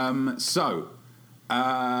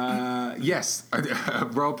 Yes,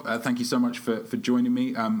 Rob, thank you so much for joining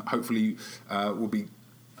me. Hopefully we'll be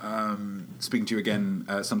speaking to you again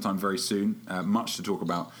sometime very soon. Much to talk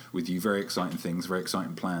about with you. Very exciting things, very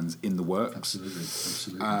exciting plans in the works.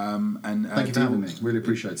 Absolutely. And thank you for having me. Really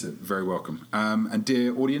appreciate it. Very welcome. And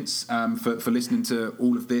dear audience, for listening to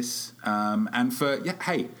all of this, and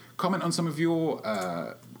comment on some of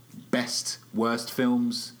your best, worst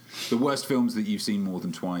films, the worst films that you've seen more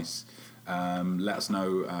than twice. Let us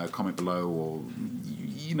know, comment below, or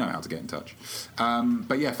you know how to get in touch.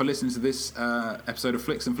 But yeah, for listening to this episode of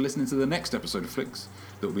Flicks and for listening to the next episode of Flicks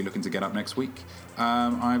that we'll be looking to get up next week,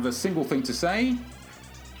 I have a single thing to say.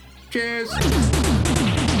 Cheers!